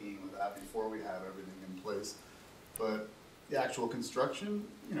ahead of the game with that before we have everything in place. But the actual construction,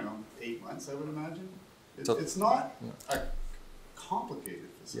 you know, 8 months, I would imagine. It's not a complicated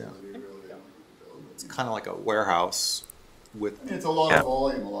facility, really. It's kind of like a warehouse with. I mean, it's a lot of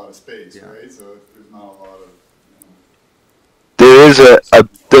volume, a lot of space, right? So there's not a lot of. There is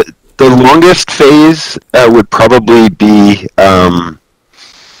the longest phase would probably be, well,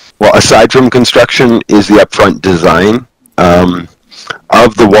 aside from construction, is the upfront design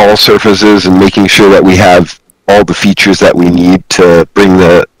of the wall surfaces and making sure that we have all the features that we need to bring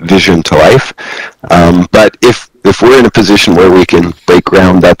the vision to life. But if we're in a position where we can break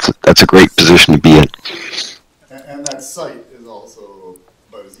ground, that's a great position to be in. And that site is also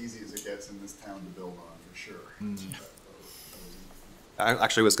about as easy as it gets in this town to build on, for sure. I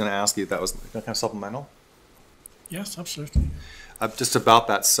actually was going to ask you if that was kind of supplemental. Yes, absolutely. Just about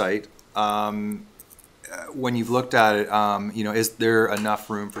that site. When you've looked at it, you know, is there enough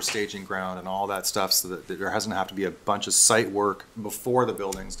room for staging ground and all that stuff so that there doesn't have to be a bunch of site work before the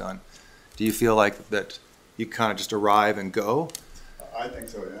building's done? Do you feel like that you kind of just arrive and go? I think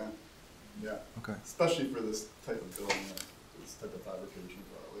so, yeah. Yeah. Okay. Especially for this type of building, this type of fabrication,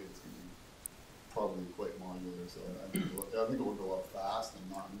 probably it's going to be probably quite modular. So I think it will go up fast and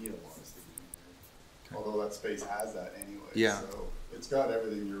not need a lot of staging. Okay. Although that space has that anyway. Yeah. So it's got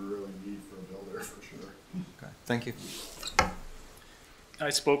everything you really need for a builder, for sure. Okay. Thank you. I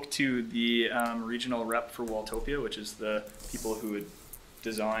spoke to the regional rep for Wildtopia, which is the people who would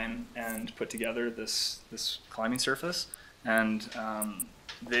design and put together this climbing surface, and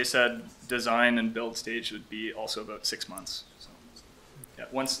they said design and build stage would be also about 6 months. So, yeah,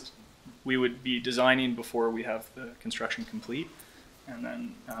 once we would be designing before we have the construction complete, and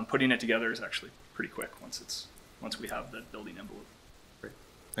then putting it together is actually pretty quick once we have the building envelope. Great,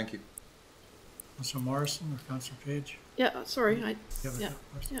 thank you. Councillor Morrison or Councillor Page? Yeah, sorry. Yeah.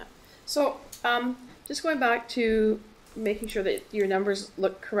 So, just going back to making sure that your numbers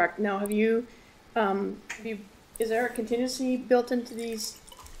look correct. Now, is there a contingency built into these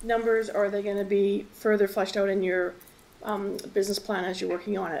numbers, or are they going to be further fleshed out in your business plan as you're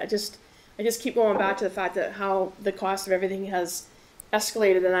working on it? I just keep going back to the fact that how the cost of everything has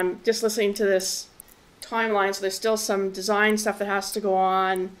escalated, and I'm just listening to this timeline, so there's still some design stuff that has to go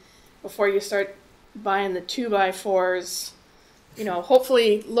on before you start buying the 2x4s, you know,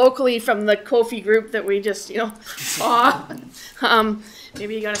 hopefully locally from the Kofi group that we just, you know, saw.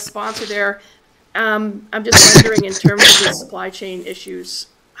 Maybe you got a sponsor there. I'm just wondering, in terms of the supply chain issues,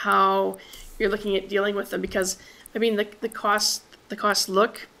 how you're looking at dealing with them, because I mean the costs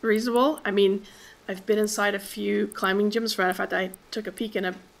look reasonable. I mean, I've been inside a few climbing gyms. In fact, I took a peek in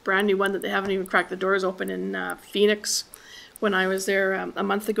a brand new one that they haven't even cracked the doors open in Phoenix when I was there a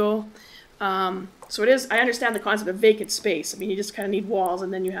month ago. So it is, I understand the concept of vacant space. I mean, you just kind of need walls,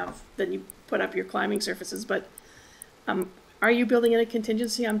 and then you put up your climbing surfaces. But are you building in a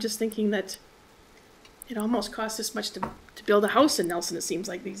contingency? I'm just thinking that it almost costs this much to build a house in Nelson, it seems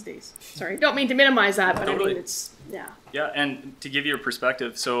like these days. Sorry, don't mean to minimize that, but Totally. I mean, it's, yeah. Yeah, and to give you a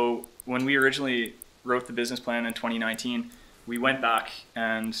perspective, so when we originally wrote the business plan in 2019, we went back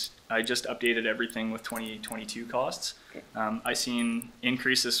and I just updated everything with 2022 costs. I seen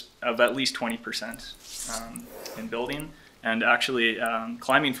increases of at least 20% in building. And actually,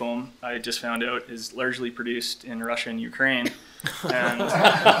 climbing foam, I just found out, is largely produced in Russia and Ukraine. And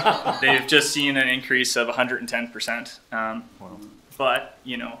they've just seen an increase of 110%. But,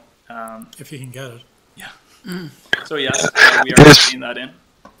 you know... if you can get it. Yeah. So yes, we are seeing that in.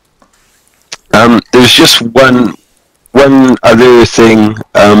 There's just one other thing,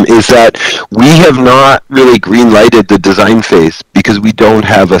 is that we have not really green-lighted the design phase because we don't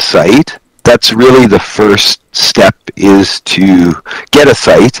have a site. That's really the first step, is to get a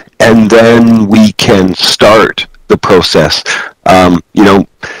site, and then we can start the process. You know,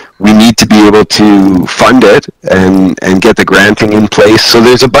 we need to be able to fund it and get the granting in place. So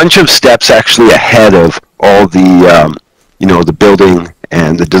there's a bunch of steps actually ahead of all the, you know, the building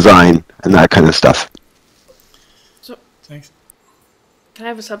and the design and that kind of stuff. So, thanks. Can I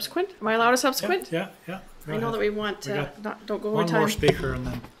have a subsequent? Am I allowed a subsequent? Yeah. I know that we want to don't go over one time. more speaker and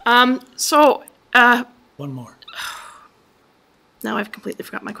then. One more. Now I've completely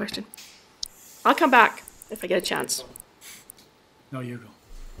forgot my question. I'll come back if I get a chance. No, you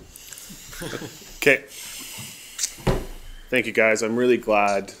go. Okay. Thank you, guys. I'm really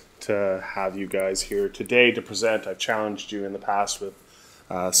glad to have you guys here today to present. I've challenged you in the past with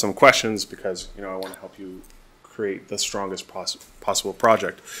some questions because, you know, I want to help you create the strongest possible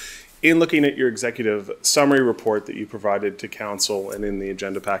project. In looking at your executive summary report that you provided to council and in the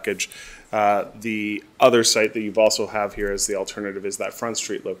agenda package, the other site that you've also have here as the alternative is that Front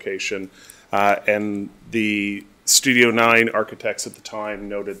Street location. And the Studio 9 architects at the time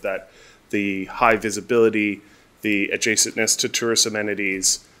noted that the high visibility, the adjacentness to tourist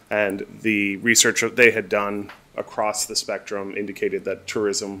amenities, and the research that they had done across the spectrum indicated that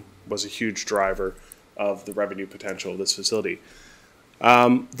tourism was a huge driver of the revenue potential of this facility.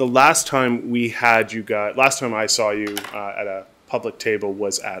 The last time I saw you at a public table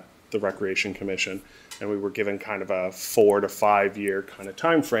was at the Recreation Commission, and we were given kind of a 4 to 5 year kind of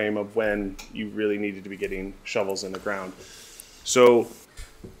time frame of when you really needed to be getting shovels in the ground. So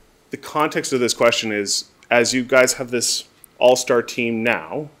the context of this question is, as you guys have this all-star team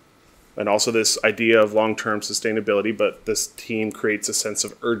now, and also this idea of long-term sustainability, but this team creates a sense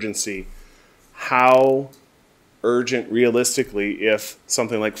of urgency, how urgent realistically, if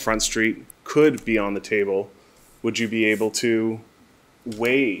something like Front Street could be on the table, would you be able to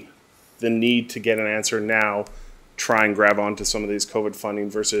weigh the need to get an answer now, try and grab onto some of these COVID funding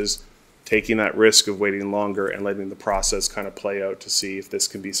versus taking that risk of waiting longer and letting the process kind of play out to see if this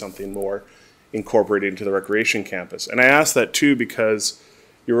can be something more incorporated into the recreation campus? And I ask that too because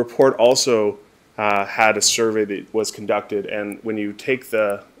your report also had a survey that was conducted, and when you take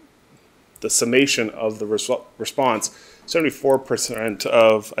the summation of the response, 74%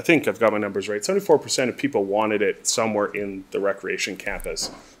 of, I think I've got my numbers right, 74% of people wanted it somewhere in the recreation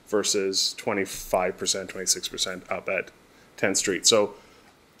campus versus 25%, 26% up at 10th Street. So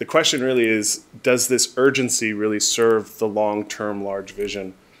the question really is, does this urgency really serve the long-term large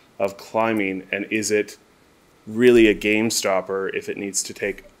vision of climbing, and is it really a game stopper if it needs to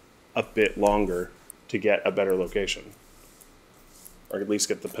take a bit longer to get a better location? Or at least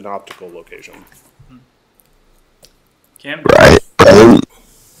get the panoptical location. Cam? Right.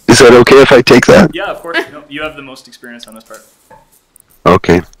 Is that okay if I take that? Yeah, of course. No, you have the most experience on this part.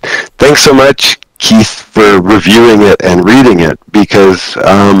 Okay. Thanks so much, Keith, for reviewing it and reading it, because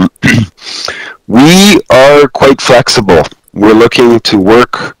we are quite flexible. We're looking to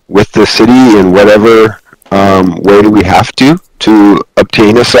work with the city in whatever way we have to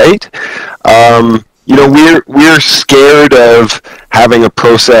obtain a site. You know, we're scared of having a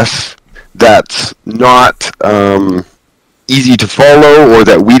process that's not easy to follow, or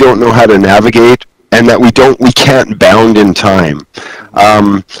that we don't know how to navigate, and that we can't bound in time.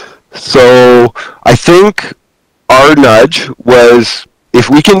 So I think our nudge was, if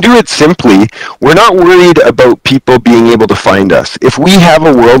we can do it simply, we're not worried about people being able to find us. If we have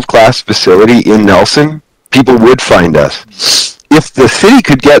a world-class facility in Nelson, people would find us. If the city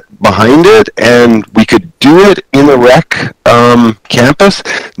could get behind it and we could do it in the rec campus,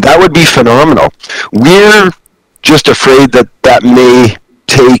 that would be phenomenal. We're just afraid that that may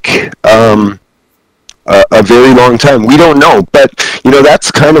take a very long time. We don't know, but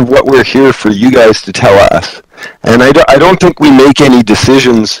that's kind of what we're here for you guys to tell us. And I don't think we make any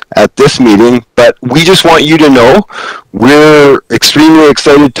decisions at this meeting, but we just want you to know we're extremely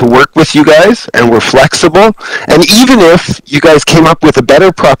excited to work with you guys, and we're flexible. And even if you guys came up with a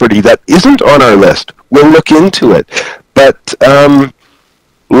better property that isn't on our list, we'll look into it. But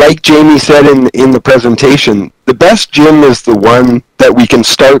like Jamie said in the presentation, the best gym is the one that we can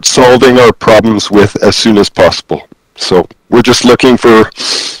start solving our problems with as soon as possible. So we're just looking for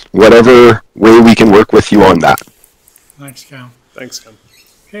whatever way we can work with you on that. Thanks, Cam. Thanks, Cam.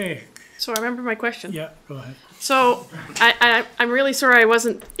 Okay. So I remember my question. Yeah, go ahead. So I'm really sorry I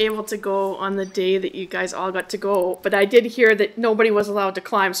wasn't able to go on the day that you guys all got to go, but I did hear that nobody was allowed to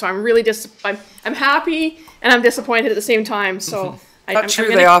climb. So I'm really I'm happy and I'm disappointed at the same time. So Not true.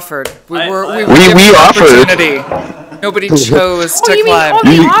 They offered. We were we offered. Nobody chose to you mean, climb.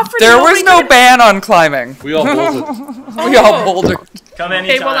 they offered There and was nobody no ban on climbing. We all bolded. We all bouldered. Come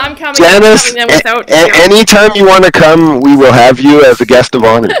Okay, well I'm coming. Janice, I'm coming then without. anytime you want to come, we will have you as a guest of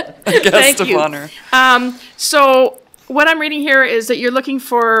honor. Guest of honor. So what I'm reading here is that you're looking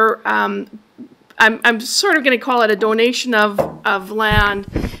for. I'm sort of going to call it a donation of land,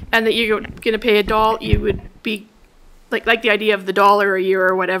 and that you're going to pay $1. You would be like the idea of the $1 a year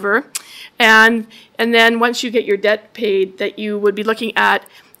or whatever, and then once you get your debt paid, that you would be looking at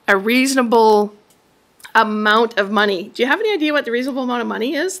a reasonable amount of money. Do you have any idea what the reasonable amount of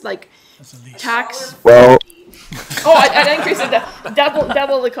money is? Like tax? Well. Oh, I increased it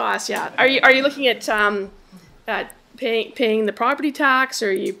double the cost. Yeah. Are you looking at paying the property tax, or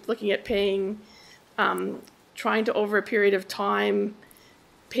are you looking at paying, trying to over a period of time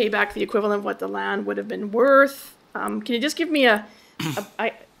pay back the equivalent of what the land would have been worth? Can you just give me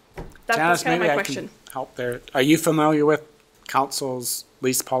that's kind of my question. I can help there. Are you familiar with council's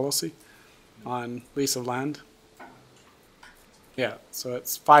lease policy on lease of land? Yeah, so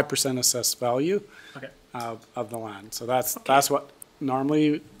it's 5% assessed value of the land. So that's what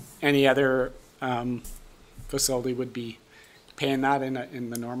normally any other facility would be paying that in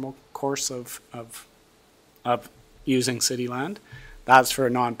the normal course of using city land. That's for a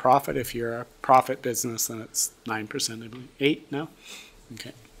non-profit. If you're a profit business, then it's 9%, I believe. 8 now?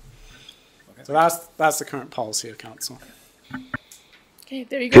 Okay. So that's the current policy of council. Okay,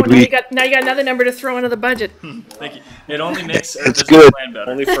 there you go. Now you got another number to throw into the budget. Thank you. It only makes our It's business good. plan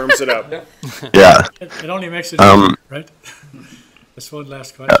better. Only firms it up. Yeah. It only makes it easier, right? That's one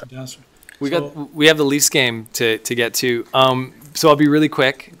last question to answer. We have the Leafs game to get to. So I'll be really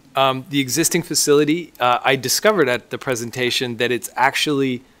quick. The existing facility, I discovered at the presentation that it's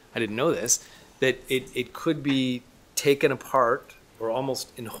actually, I didn't know this, that it could be taken apart or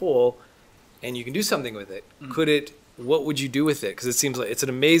almost in whole, and you can do something with it. What would you do with it? Because it seems like it's an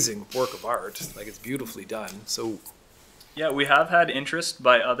amazing work of art. Like, it's beautifully done. So, yeah, we have had interest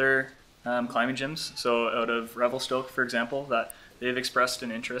by other climbing gyms. So out of Revelstoke, for example, that they've expressed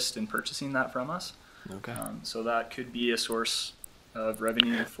an interest in purchasing that from us. Okay. So that could be a source of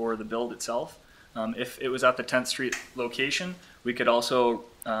revenue for the build itself. If it was at the 10th Street location, we could also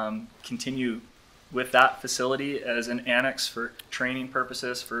continue with that facility as an annex for training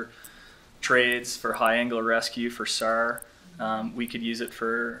purposes, for trades, for high angle rescue, for SAR. We could use it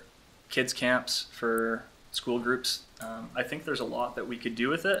for kids camps, for school groups. I think there's a lot that we could do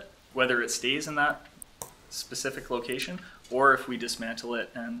with it, whether it stays in that specific location or if we dismantle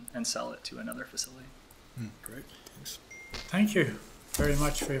it and sell it to another facility. Great, thanks. Thank you very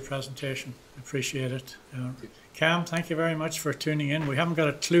much for your presentation. Appreciate it. Cam, thank you very much for tuning in. We haven't got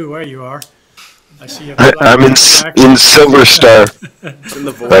a clue where you are. I see you. I'm in Silver Star. It's in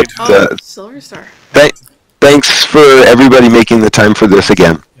the void. Silver Star. Thanks for everybody making the time for this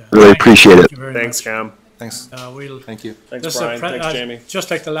again. Really appreciate it. Thanks, Cam. Thanks. Thank you. Thanks, Brian. Thanks, Jamie.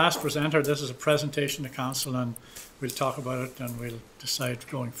 Just like the last presenter, this is a presentation to council, and we'll talk about it and we'll decide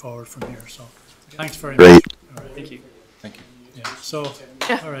going forward from here. So, thanks very much. All right. Thank you. Thank you. Yeah. So,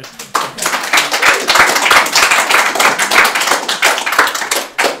 all right.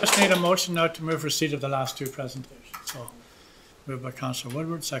 Just need a motion now to move receipt of the last two presentations. So, Moved by Councillor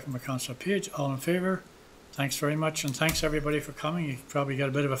Woodward, second by Councillor Page. All in favour? Thanks very much, and thanks everybody for coming. You probably got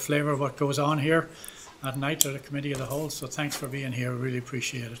a bit of a flavour of what goes on here at night at the Committee of the Whole, so thanks for being here. Really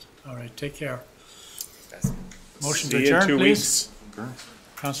appreciate it. All right, take care. Motion to adjourn, please.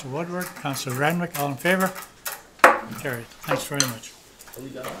 Councillor Woodward, Councillor Renwick, all in favour? Carried. Thanks very much. Are we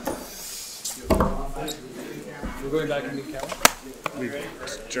done? We're going back into camera? We've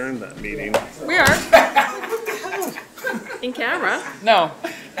adjourned that meeting. We are. In camera? No.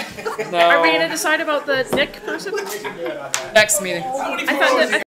 No. Are we gonna decide about the Nick person? Next meeting. I thought that.